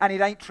me, and it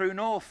ain't true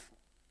north.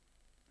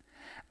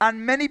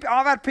 And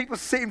I've had people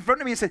sit in front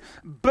of me and say,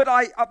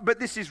 but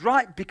this is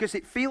right because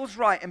it feels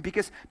right, and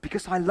because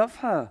I love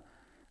her,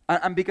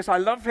 and because I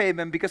love him,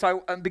 and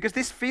because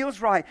this feels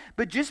right.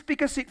 But just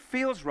because it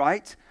feels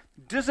right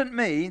doesn't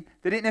mean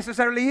that it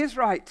necessarily is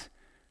right,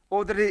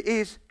 or that it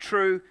is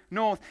true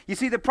north. You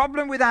see, the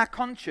problem with our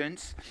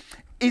conscience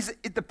is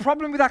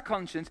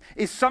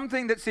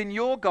something that's in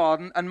your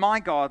garden and my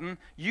garden.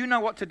 You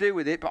know what to do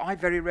with it, but I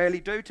very rarely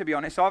do, to be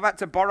honest. So I've had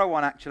to borrow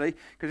one, actually,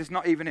 because it's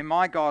not even in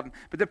my garden.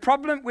 But the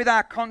problem with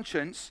our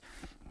conscience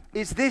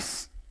is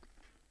this.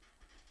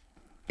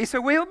 It's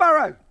a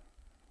wheelbarrow.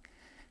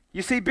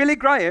 You see, Billy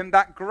Graham,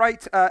 that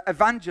great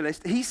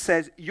evangelist, he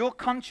says, your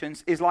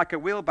conscience is like a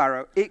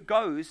wheelbarrow. It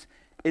goes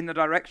in the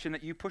direction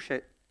that you push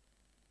it.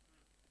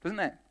 Doesn't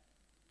it?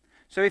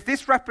 So if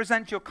this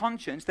represents your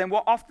conscience, then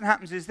what often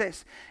happens is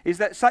this, is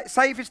that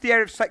say if it's the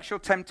area of sexual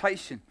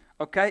temptation,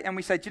 okay, and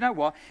we say, do you know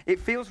what?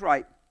 It feels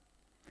right.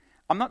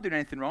 I'm not doing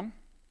anything wrong.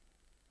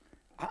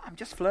 I'm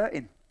just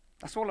flirting.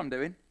 That's all I'm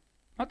doing.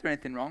 I'm not doing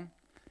anything wrong.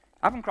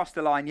 I haven't crossed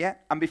the line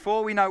yet. And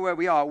before we know where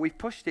we are, we've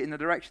pushed it in the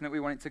direction that we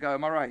want it to go.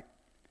 Am I right?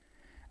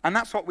 And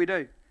that's what we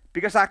do.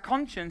 Because our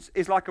conscience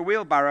is like a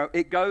wheelbarrow.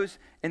 It goes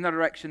in the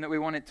direction that we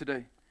want it to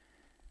do.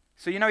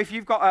 So, you know, if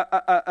you've got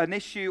an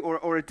issue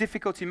or a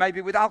difficulty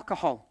maybe with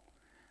alcohol,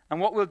 and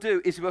what we'll do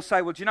is we'll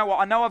say, well, do you know what?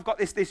 I know I've got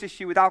this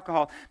issue with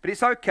alcohol, but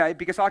it's okay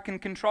because I can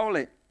control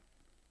it.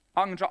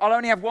 I'll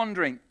only have one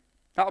drink.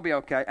 That'll be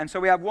okay. And so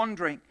we have one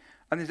drink.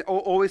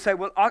 Or we say,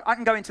 well, I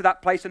can go into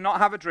that place and not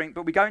have a drink,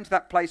 but we go into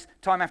that place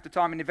time after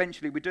time, and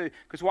eventually we do.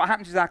 Because what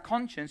happens is our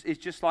conscience is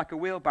just like a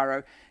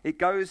wheelbarrow. It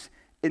goes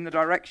in the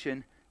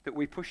direction that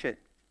we push it.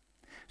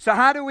 So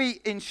how do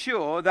we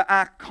ensure that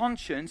our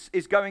conscience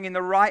is going in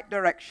the right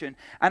direction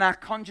and our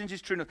conscience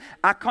is true enough?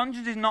 Our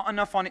conscience is not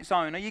enough on its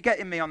own. Are you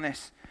getting me on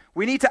this?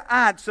 We need to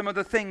add some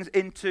other things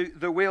into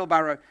the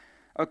wheelbarrow.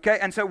 Okay,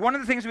 and so one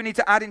of the things we need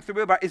to add into the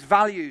wheelbarrow is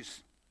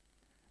values.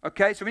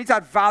 Okay, so we need to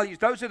add values.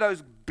 Those are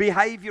those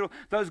behavioral,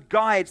 those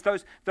guides,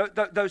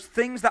 those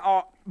things that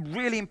are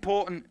really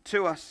important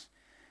to us.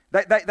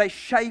 They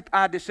shape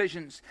our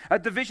decisions.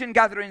 At the Vision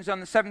gatherings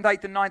on the 7th,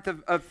 8th, and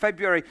 9th of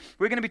February,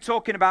 we're going to be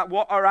talking about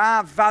what are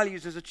our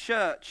values as a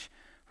church.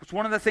 It's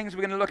one of the things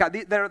we're going to look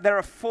at. There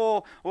are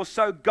 4 or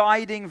so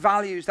guiding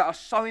values that are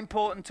so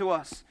important to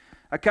us.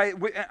 Okay,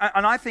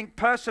 and I think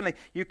personally,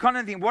 you kind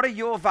of think, what are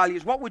your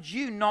values? What would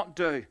you not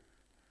do?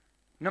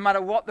 No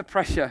matter what the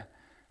pressure,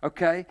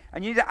 okay?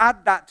 And you need to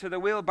add that to the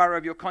wheelbarrow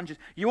of your conscience.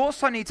 You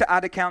also need to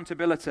add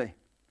accountability.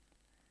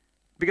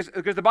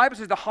 Because the Bible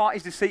says the heart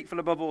is deceitful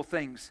above all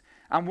things.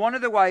 And one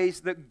of the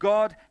ways that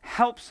God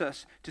helps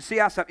us to see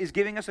ourselves is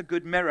giving us a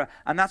good mirror.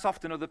 And that's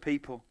often other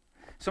people.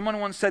 Someone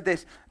once said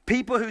this,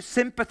 people who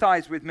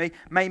sympathize with me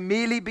may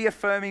merely be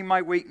affirming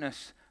my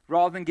weakness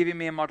rather than giving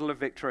me a model of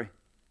victory.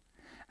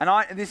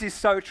 And this is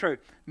so true.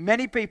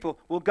 Many people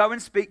will go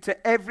and speak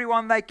to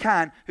everyone they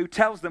can who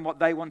tells them what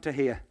they want to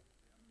hear.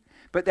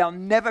 But they'll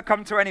never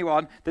come to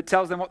anyone that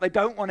tells them what they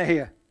don't want to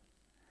hear.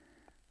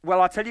 Well,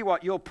 I'll tell you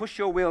what, you'll push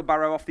your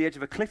wheelbarrow off the edge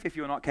of a cliff if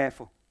you're not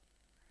careful.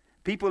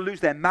 People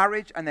lose their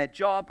marriage and their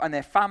job and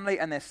their family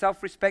and their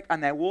self-respect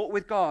and their walk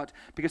with God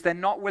because they're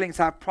not willing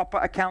to have proper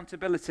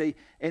accountability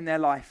in their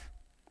life.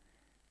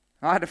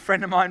 I had a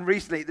friend of mine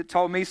recently that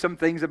told me some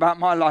things about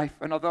my life,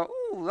 and I thought,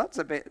 oh, that's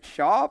a bit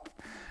sharp.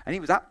 And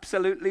he was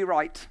absolutely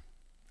right.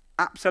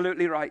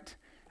 Absolutely right.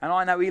 And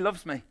I know he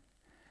loves me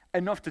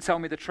enough to tell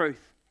me the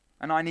truth,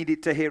 and I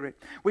needed to hear it.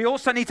 We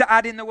also need to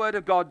add in the Word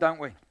of God, don't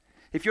we?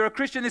 If you're a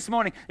Christian this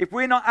morning, if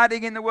we're not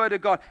adding in the Word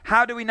of God,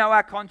 how do we know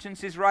our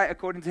conscience is right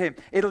according to Him?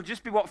 It'll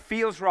just be what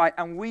feels right,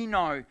 and we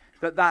know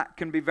that that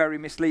can be very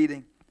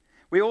misleading.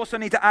 We also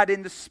need to add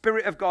in the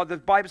Spirit of God. The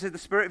Bible says the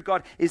Spirit of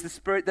God is the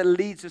Spirit that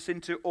leads us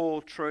into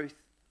all truth.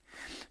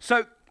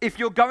 So if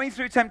you're going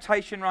through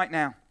temptation right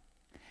now,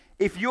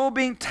 if you're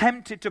being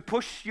tempted to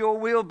push your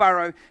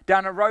wheelbarrow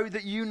down a road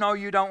that you know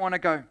you don't want to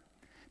go,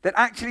 that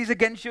actually is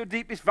against your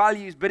deepest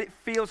values, but it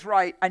feels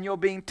right and you're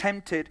being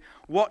tempted,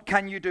 what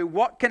can you do?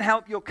 What can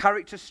help your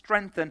character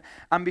strengthen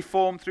and be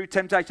formed through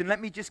temptation?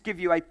 Let me just give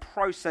you a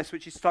process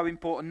which is so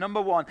important.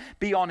 Number one,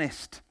 be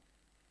honest.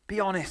 Be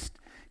honest.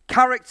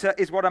 Character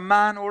is what a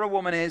man or a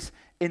woman is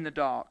in the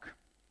dark.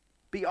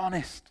 Be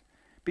honest.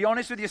 Be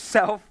honest with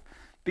yourself,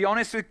 be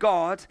honest with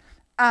God,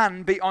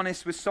 and be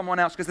honest with someone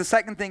else. Because the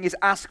second thing is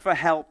ask for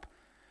help.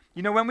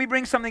 You know, when we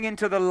bring something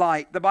into the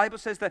light, the Bible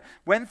says that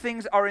when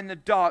things are in the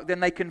dark, then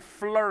they can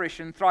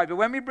flourish and thrive. But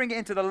when we bring it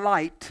into the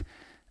light,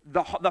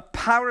 the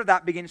power of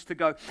that begins to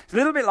go. It's a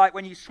little bit like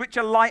when you switch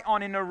a light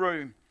on in a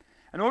room,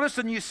 and all of a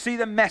sudden you see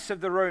the mess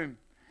of the room.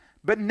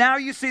 But now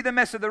you see the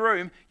mess of the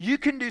room, you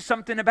can do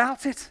something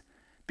about it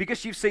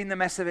because you've seen the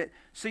mess of it.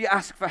 So you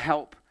ask for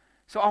help.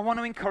 So I want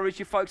to encourage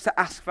you folks to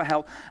ask for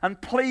help.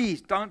 And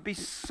please don't be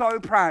so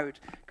proud.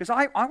 Because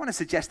I want to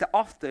suggest that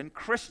often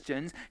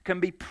Christians can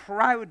be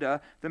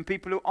prouder than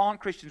people who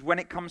aren't Christians when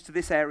it comes to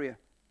this area.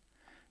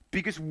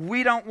 Because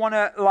we don't want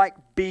to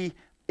be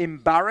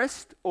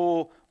embarrassed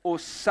or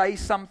say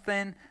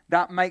something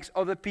that makes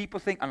other people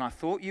think, and I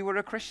thought you were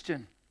a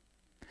Christian.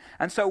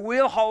 And so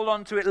we'll hold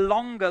on to it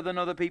longer than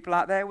other people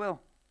out there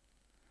will.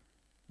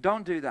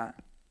 Don't do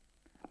that.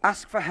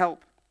 Ask for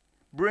help.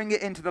 Bring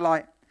it into the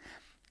light.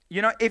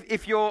 You know,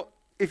 if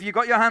you've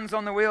got your hands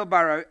on the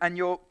wheelbarrow and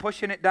you're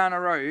pushing it down a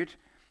road,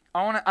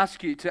 I want to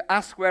ask you to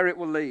ask where it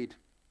will lead.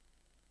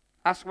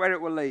 Ask where it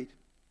will lead.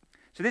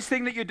 So this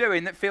thing that you're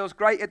doing that feels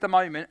great at the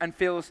moment and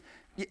feels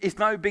it's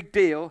no big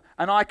deal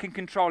and I can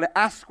control it,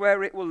 ask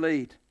where it will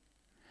lead.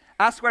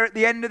 Ask where at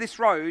the end of this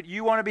road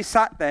you want to be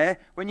sat there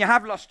when you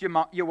have lost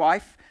your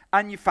wife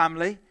and your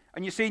family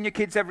and you're seeing your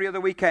kids every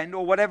other weekend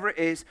or whatever it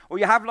is, or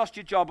you have lost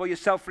your job or your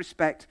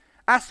self-respect.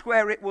 Ask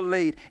where it will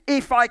lead.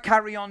 If I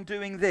carry on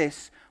doing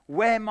this,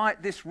 where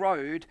might this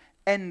road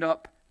end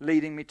up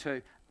leading me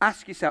to?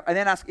 Ask yourself, and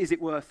then ask, is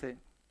it worth it?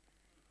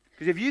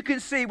 Because if you can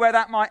see where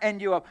that might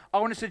end you up, I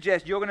want to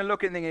suggest you're going to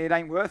look at it and think, it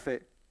ain't worth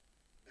it.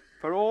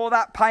 For all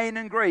that pain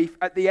and grief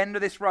at the end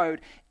of this road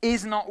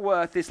is not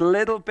worth this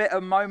little bit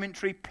of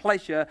momentary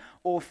pleasure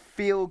or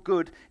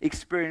feel-good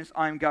experience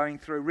I'm going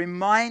through.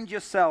 Remind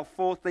yourself,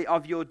 fourthly,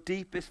 of your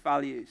deepest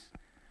values.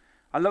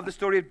 I love the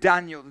story of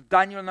Daniel.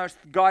 Daniel and those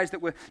guys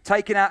that were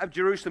taken out of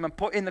Jerusalem and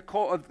put in the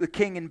court of the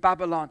king in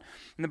Babylon.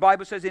 And the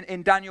Bible says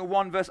in Daniel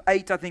 1 verse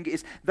 8, I think it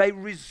is, they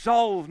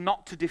resolved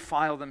not to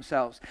defile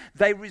themselves.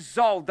 They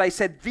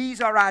said, these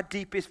are our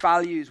deepest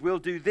values. We'll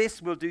do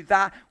this, we'll do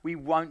that. We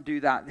won't do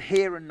that.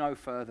 Here and no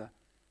further.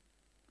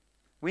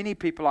 We need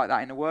people like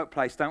that in the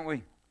workplace, don't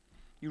we?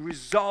 You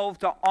resolve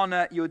to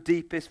honor your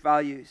deepest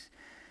values.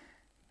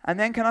 And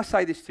then can I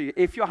say this to you?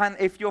 If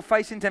you're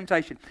facing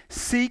temptation,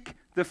 seek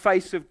the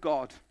face of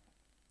God.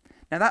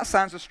 Now that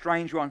sounds a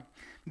strange one.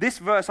 This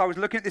verse, I was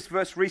looking at this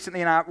verse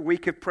recently in our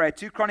week of prayer,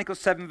 2 Chronicles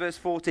 7 verse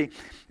 14.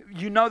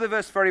 You know the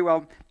verse very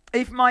well.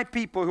 If my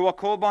people who are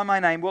called by my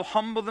name will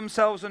humble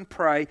themselves and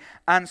pray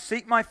and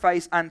seek my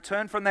face and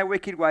turn from their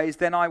wicked ways,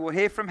 then I will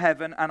hear from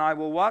heaven and I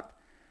will what?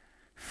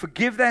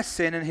 Forgive their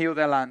sin and heal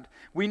their land.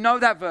 We know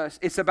that verse.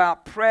 It's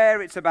about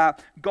prayer. It's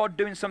about God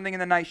doing something in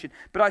the nation.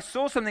 But I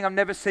saw something I've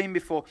never seen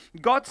before.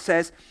 God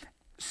says,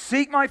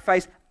 seek my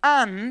face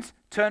and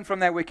turn from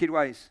their wicked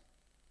ways.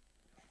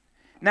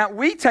 Now,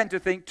 we tend to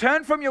think,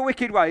 turn from your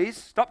wicked ways,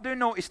 stop doing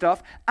naughty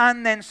stuff,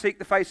 and then seek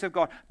the face of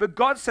God. But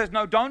God says,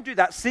 no, don't do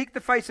that. Seek the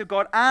face of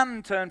God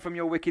and turn from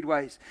your wicked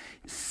ways.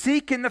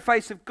 Seeking the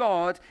face of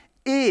God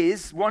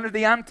is one of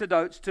the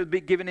antidotes to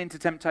be given into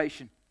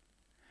temptation.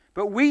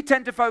 But we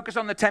tend to focus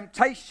on the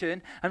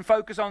temptation and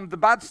focus on the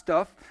bad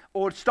stuff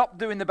or stop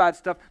doing the bad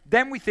stuff.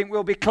 Then we think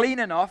we'll be clean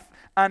enough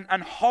and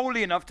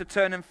holy enough to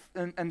turn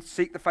and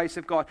seek the face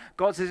of God.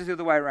 God says it's the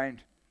other way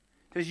around.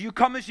 He says, you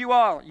come as you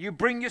are. You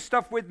bring your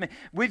stuff with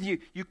you.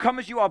 You come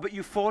as you are, but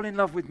you fall in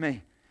love with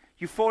me.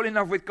 You fall in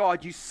love with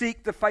God. You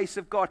seek the face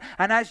of God.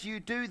 And as you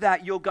do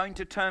that, you're going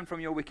to turn from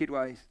your wicked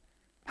ways.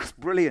 That's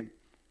brilliant.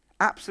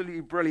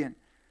 Absolutely brilliant.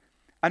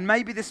 And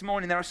maybe this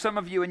morning there are some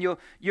of you and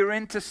you're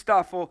into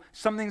stuff or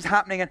something's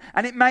happening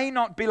and it may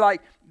not be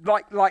like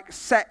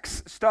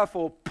sex stuff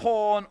or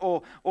porn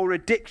or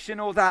addiction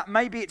or that.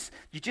 Maybe it's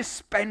you just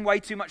spend way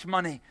too much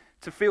money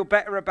to feel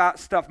better about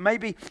stuff.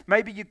 Maybe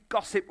you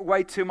gossip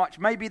way too much.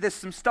 Maybe there's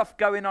some stuff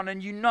going on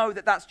and you know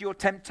that that's your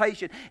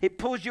temptation. It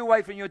pulls you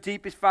away from your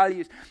deepest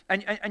values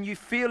and you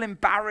feel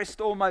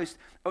embarrassed almost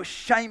or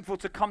shameful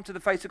to come to the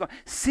face of God.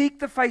 Seek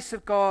the face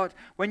of God.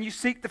 When you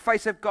seek the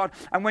face of God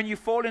and when you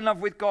fall in love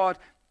with God,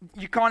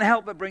 you can't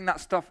help but bring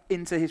that stuff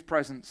into his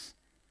presence.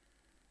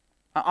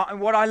 And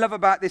what I love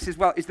about this as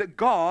well is that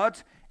God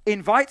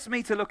invites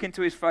me to look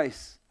into his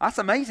face. That's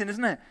amazing,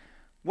 isn't it?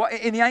 What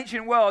in the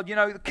ancient world,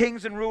 the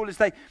kings and rulers,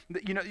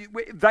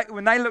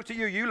 when they looked at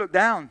you, you looked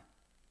down.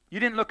 You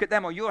didn't look at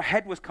them or your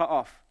head was cut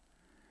off.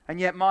 And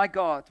yet my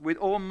God, with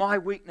all my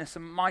weakness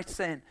and my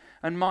sin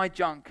and my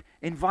junk,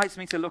 invites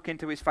me to look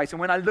into his face. And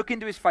when I look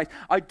into his face,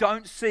 I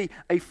don't see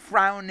a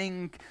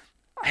frowning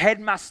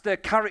headmaster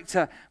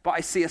character, but I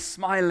see a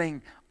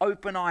smiling,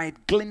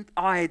 open-eyed,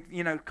 glint-eyed,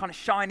 kind of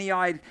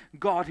shiny-eyed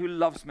God who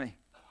loves me,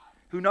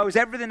 who knows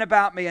everything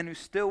about me and who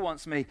still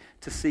wants me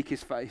to seek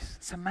his face.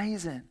 It's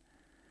amazing.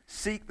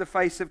 Seek the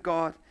face of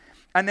God.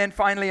 And then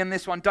finally in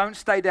this one, don't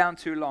stay down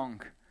too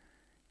long.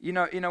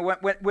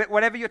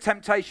 Whatever your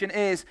temptation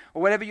is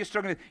or whatever you're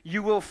struggling with,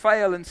 you will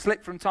fail and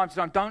slip from time to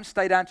time. Don't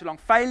stay down too long.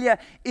 Failure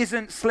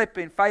isn't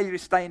slipping. Failure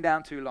is staying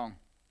down too long.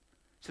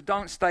 So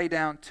don't stay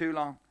down too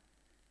long.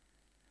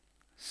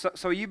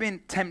 So are you being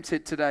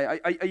tempted today?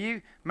 Are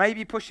you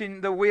maybe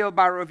pushing the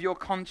wheelbarrow of your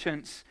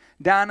conscience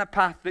down a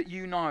path that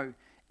you know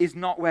is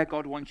not where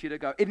God wants you to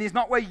go? It is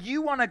not where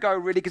you want to go,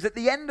 really, because at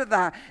the end of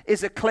that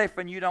is a cliff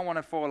and you don't want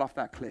to fall off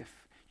that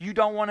cliff. You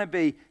don't want to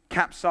be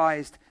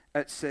capsized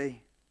at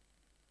sea.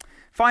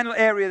 Final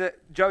area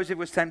that Joseph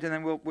was tempted,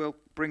 and then we'll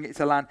bring it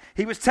to land.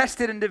 He was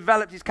tested and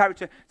developed his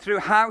character through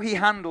how he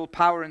handled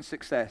power and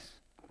success.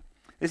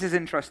 This is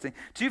interesting.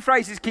 Two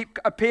phrases keep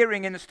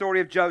appearing in the story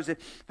of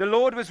Joseph. The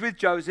Lord was with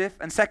Joseph,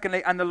 and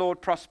secondly, and the Lord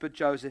prospered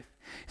Joseph.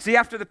 See,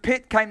 after the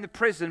pit came the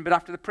prison, but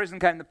after the prison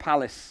came the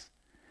palace.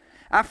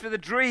 After the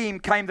dream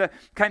came the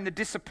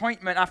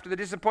disappointment. After the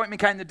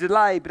disappointment came the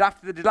delay, but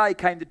after the delay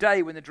came the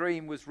day when the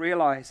dream was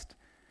realized.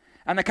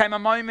 And there came a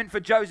moment for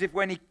Joseph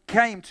when he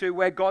came to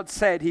where God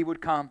said he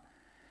would come.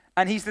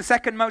 And he's the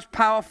second most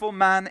powerful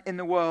man in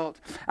the world.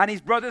 And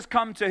his brothers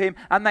come to him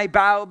and they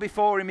bow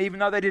before him even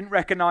though they didn't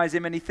recognize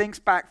him. And he thinks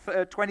back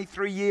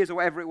 23 years or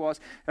whatever it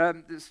was,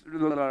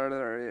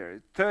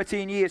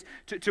 13 years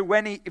to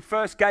when he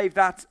first gave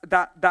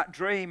that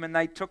dream, and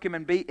they took him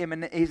and beat him,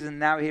 and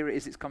now here it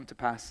is, it's come to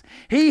pass.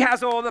 He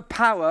has all the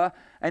power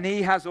and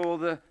he has all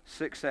the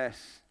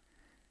success.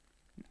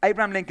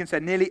 Abraham Lincoln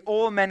said, nearly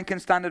all men can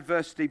stand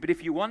adversity, but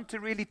if you want to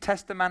really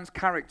test a man's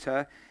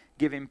character,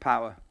 give him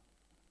power.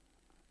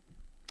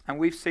 And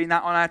we've seen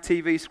that on our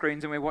TV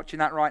screens, and we're watching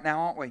that right now,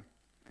 aren't we?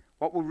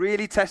 What will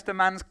really test a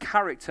man's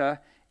character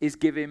is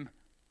give him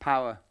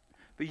power.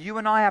 But you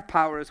and I have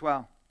power as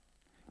well.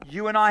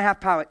 You and I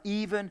have power,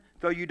 even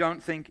though you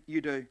don't think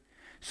you do.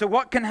 So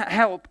what can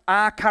help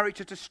our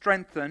character to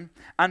strengthen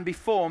and be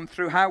formed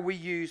through how we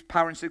use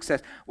power and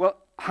success? Well,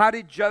 how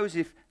did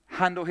Joseph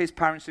handle his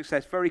power and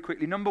success? Very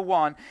quickly. Number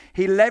one,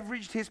 he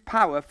leveraged his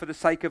power for the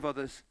sake of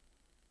others.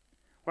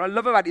 What I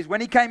love about it is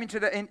when he came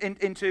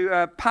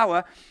into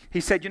power, he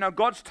said,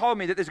 God's told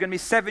me that there's going to be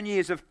 7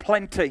 years of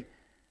plenty.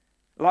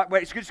 Like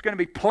where it's just going to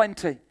be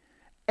plenty.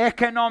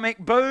 Economic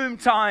boom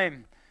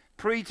time.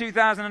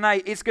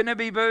 Pre-2008, it's going to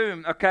be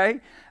boom, okay?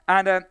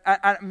 And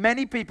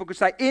many people could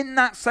say, in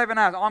that 7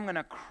 hours, I'm going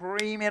to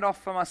cream it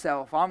off for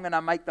myself. I'm going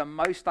to make the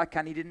most I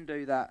can. He didn't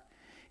do that.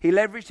 He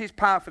leveraged his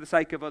power for the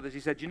sake of others. He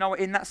said, what?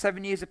 In that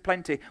 7 years of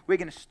plenty, we're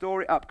going to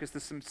store it up because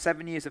there's some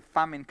 7 years of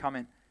famine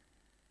coming.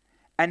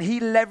 And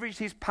he leveraged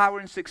his power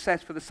and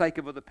success for the sake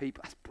of other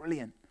people. That's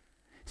brilliant.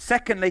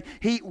 Secondly,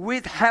 he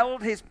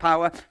withheld his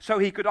power so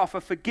he could offer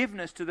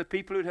forgiveness to the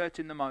people who'd hurt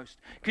him the most.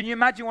 Can you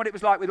imagine what it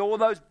was like with all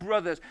those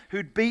brothers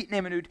who'd beaten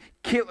him and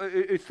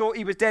who thought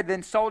he was dead,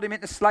 then sold him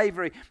into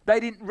slavery? They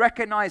didn't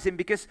recognize him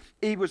because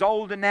he was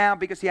older now,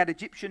 because he had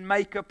Egyptian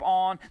makeup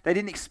on. They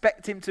didn't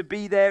expect him to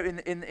be there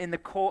in the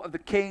court of the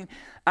king.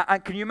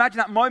 And can you imagine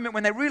that moment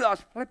when they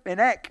realized, flipping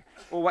heck,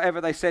 or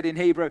whatever they said in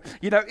Hebrew,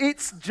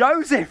 it's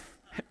Joseph.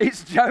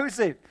 It's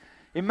Joseph.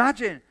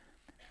 Imagine.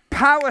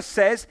 Power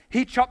says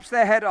he chops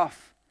their head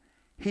off.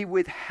 He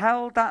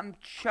withheld that and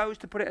chose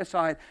to put it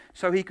aside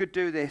so he could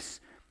do this.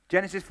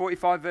 Genesis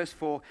 45 verse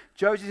 4.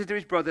 Joseph said to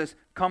his brothers,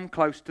 come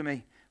close to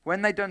me.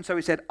 When they'd done so,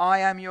 he said, I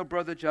am your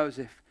brother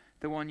Joseph,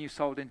 the one you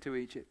sold into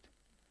Egypt.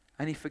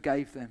 And he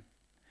forgave them.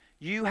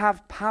 You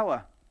have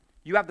power.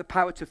 You have the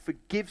power to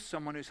forgive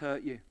someone who's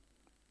hurt you.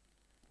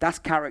 That's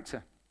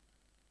character.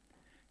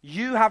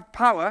 You have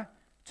power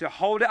to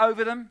hold it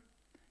over them.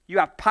 You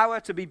have power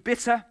to be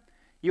bitter.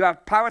 You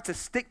have power to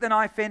stick the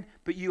knife in,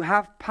 but you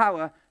have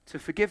power to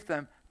forgive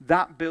them.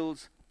 That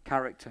builds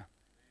character.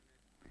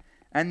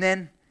 And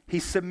then he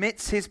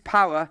submits his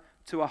power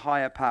to a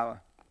higher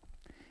power.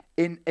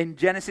 In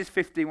Genesis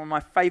 15, one of my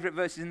favorite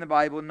verses in the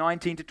Bible,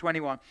 19 to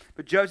 21.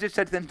 But Joseph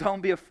said to them,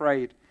 don't be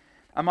afraid.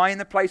 Am I in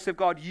the place of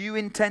God? You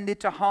intended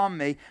to harm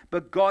me,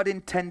 but God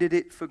intended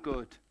it for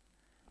good,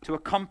 to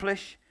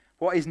accomplish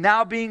what is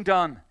now being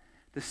done,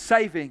 the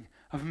saving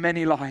of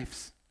many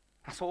lives.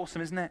 That's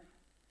awesome, isn't it?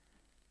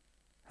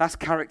 That's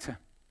character.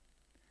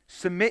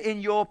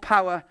 Submitting your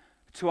power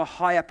to a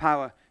higher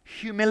power.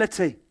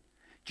 Humility.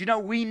 Do you know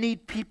we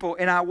need people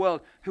in our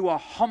world who are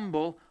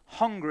humble,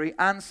 hungry,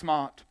 and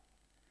smart?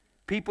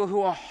 People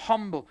who are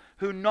humble,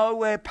 who know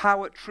where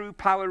true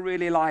power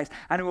really lies,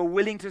 and who are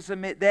willing to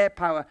submit their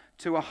power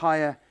to a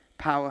higher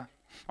power.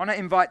 I want to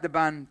invite the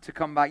band to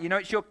come back.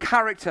 It's your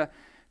character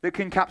that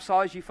can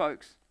capsize you,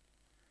 folks.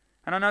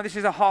 And I know this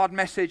is a hard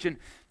message, and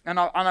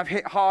I've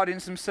hit hard in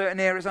some certain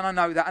areas, and I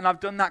know that. And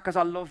I've done that because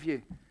I love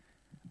you.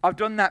 I've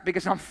done that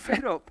because I'm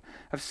fed up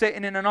of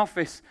sitting in an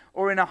office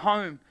or in a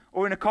home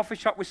or in a coffee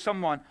shop with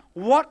someone,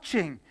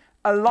 watching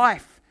a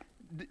life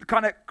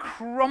kind of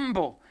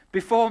crumble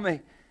before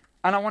me.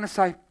 And I want to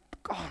say,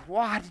 God,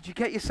 why did you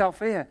get yourself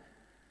here?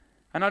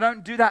 And I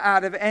don't do that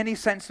out of any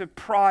sense of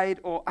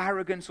pride or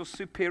arrogance or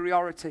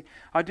superiority.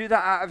 I do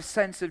that out of a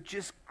sense of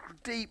just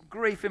deep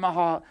grief in my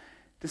heart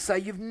to say,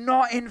 you've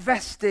not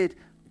invested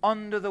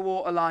under the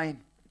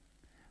waterline.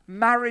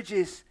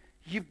 Marriages,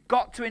 you've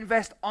got to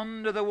invest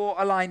under the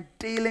waterline,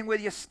 dealing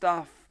with your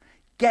stuff,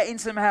 getting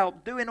some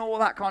help, doing all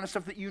that kind of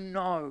stuff that you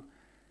know.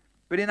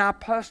 But in our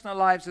personal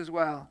lives as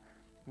well,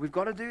 we've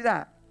got to do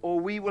that, or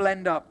we will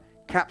end up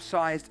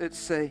capsized at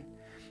sea.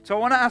 So I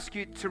want to ask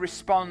you to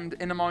respond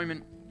in a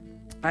moment.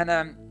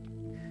 And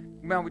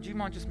Mel, would you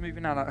mind just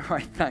moving out of the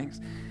way? Thanks.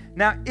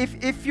 Now,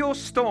 if your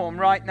storm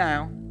right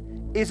now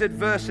is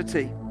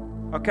adversity,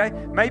 okay?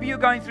 Maybe you're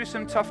going through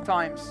some tough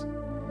times.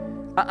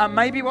 And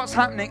maybe what's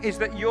happening is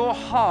that your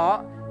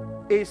heart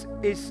is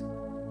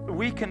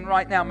weakened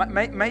right now.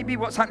 Maybe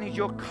what's happening is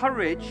your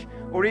courage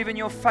or even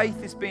your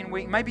faith is being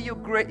weakened. Maybe your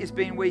grit is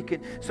being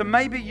weakened. So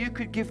maybe you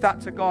could give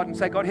that to God and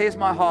say, God, here's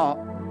my heart.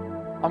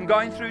 I'm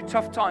going through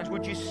tough times.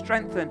 Would you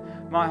strengthen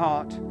my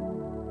heart?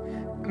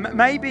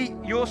 Maybe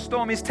your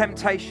storm is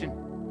temptation.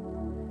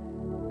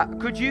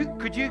 Could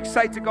you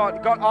say to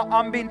God, God,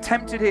 I'm being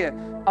tempted here.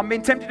 I'm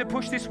being tempted to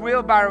push this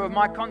wheelbarrow of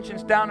my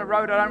conscience down a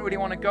road I don't really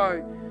want to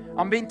go.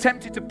 I'm being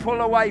tempted to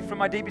pull away from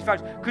my deepest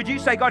values. Could you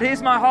say, God,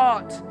 here's my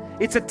heart.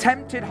 It's a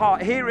tempted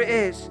heart. Here it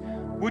is.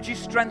 Would you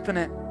strengthen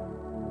it?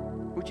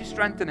 Would you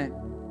strengthen it?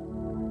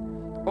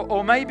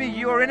 Or maybe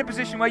you're in a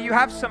position where you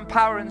have some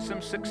power and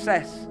some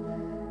success.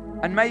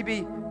 And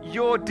maybe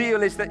your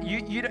deal is that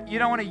you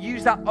don't want to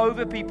use that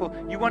over people.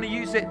 You want to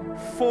use it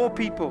for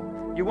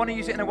people. You want to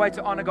use it in a way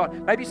to honor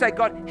God. Maybe you say,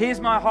 God,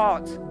 here's my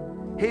heart.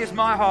 Here's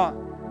my heart.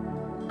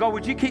 God,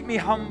 would you keep me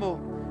humble?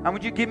 And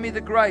would you give me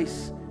the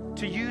grace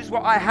to use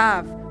what I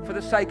have for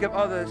the sake of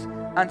others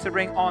and to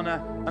bring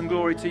honor and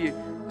glory to you?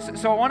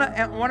 So I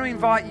want to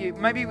invite you.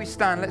 Maybe we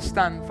stand. Let's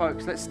stand,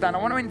 folks. Let's stand. I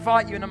want to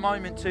invite you in a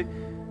moment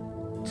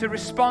to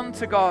respond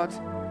to God.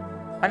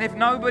 And if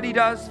nobody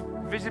does,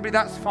 visibly,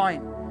 that's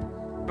fine.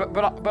 But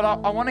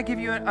I want to give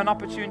you an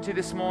opportunity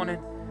this morning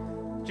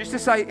just to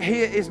say,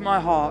 here is my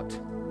heart.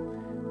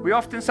 We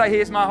often say,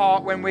 here's my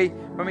heart when we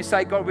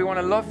say, God, we want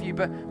to love you.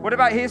 But what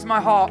about, here's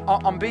my heart?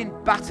 I'm being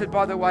battered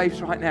by the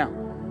waves right now.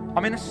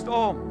 I'm in a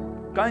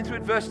storm, going through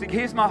adversity.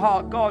 Here's my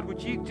heart. God,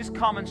 would you just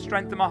come and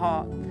strengthen my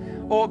heart?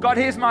 Or God,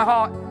 here's my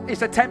heart.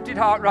 It's a tempted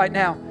heart right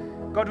now.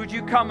 God, would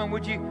you come and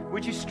would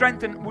you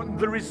strengthen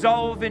the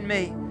resolve in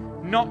me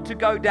not to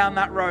go down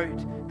that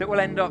road that will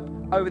end up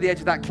over the edge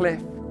of that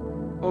cliff?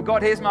 Or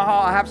God, here's my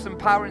heart. I have some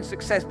power and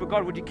success, but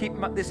God, would you keep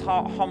this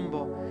heart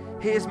humble?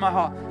 Here's my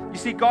heart. You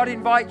see, God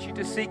invites you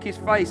to seek his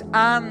face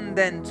and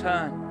then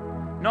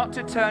turn. Not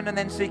to turn and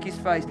then seek his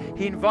face.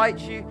 He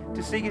invites you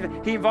to seek his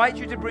face. He invites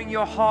you to bring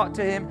your heart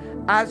to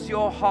him as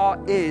your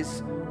heart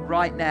is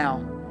right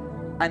now.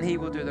 And he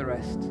will do the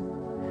rest.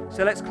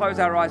 So let's close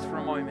our eyes for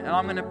a moment. And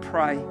I'm going to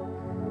pray.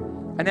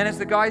 And then as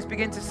the guys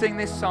begin to sing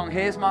this song,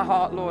 Here's My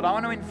Heart, Lord, I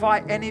want to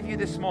invite any of you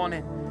this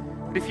morning.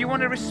 But if you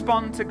want to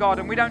respond to God,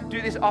 and we don't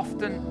do this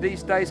often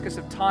these days because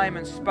of time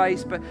and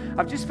space, but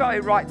I've just felt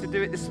it right to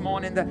do it this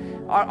morning, that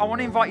I want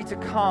to invite you to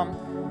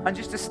come and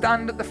just to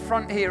stand at the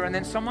front here, and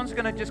then someone's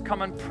going to just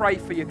come and pray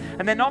for you.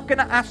 And they're not going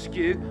to ask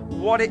you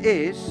what it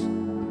is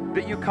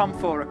that you come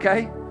for,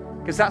 okay?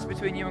 Because that's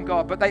between you and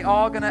God. But they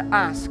are going to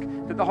ask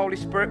that the Holy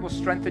Spirit will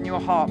strengthen your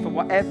heart for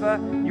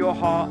whatever your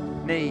heart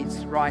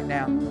needs right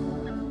now.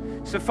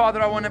 So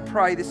Father, I want to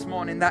pray this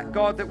morning that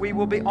God, that we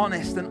will be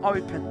honest and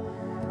open,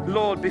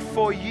 Lord,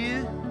 before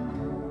you,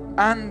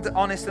 and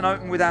honest and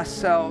open with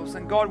ourselves.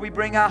 And God, we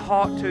bring our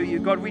heart to you.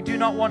 God, we do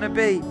not want to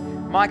be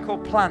Michael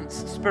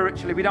Plants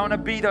spiritually. We don't want to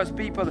be those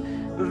people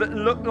that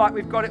look like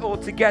we've got it all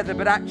together,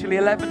 but actually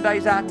 11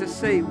 days out to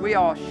sea, we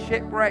are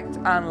shipwrecked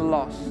and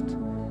lost.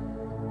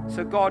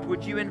 So God,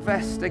 would you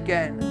invest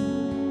again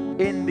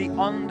in the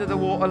under the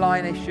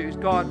waterline issues?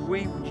 God,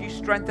 would you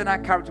strengthen our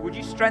character? Would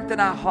you strengthen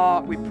our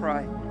heart, we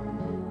pray?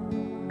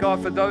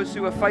 God, for those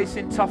who are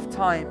facing tough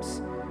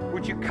times,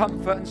 would you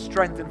comfort and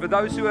strengthen? For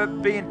those who are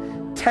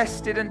being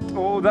tested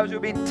or those who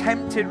are being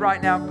tempted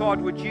right now, God,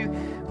 would you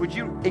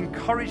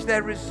encourage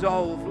their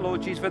resolve,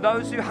 Lord Jesus? For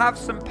those who have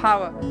some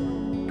power,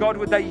 God,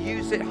 would they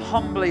use it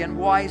humbly and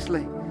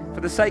wisely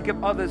for the sake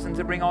of others and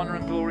to bring honor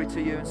and glory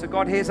to you? And so,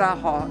 God, here's our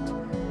heart.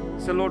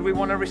 So, Lord, we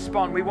want to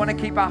respond. We want to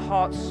keep our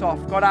hearts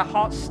soft. God, our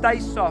hearts stay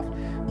soft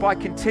by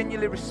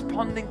continually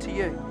responding to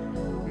you,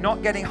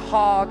 not getting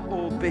hard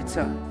or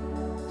bitter.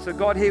 So,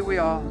 God, here we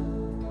are.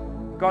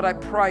 God, I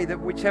pray that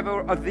whichever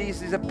of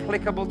these is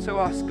applicable to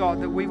us,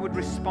 God, that we would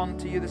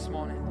respond to you this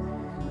morning.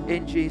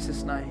 In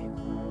Jesus'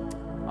 name.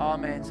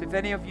 Amen. So if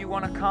any of you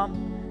want to come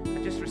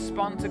and just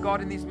respond to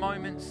God in these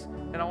moments,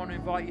 then I want to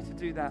invite you to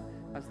do that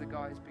as the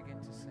guys begin.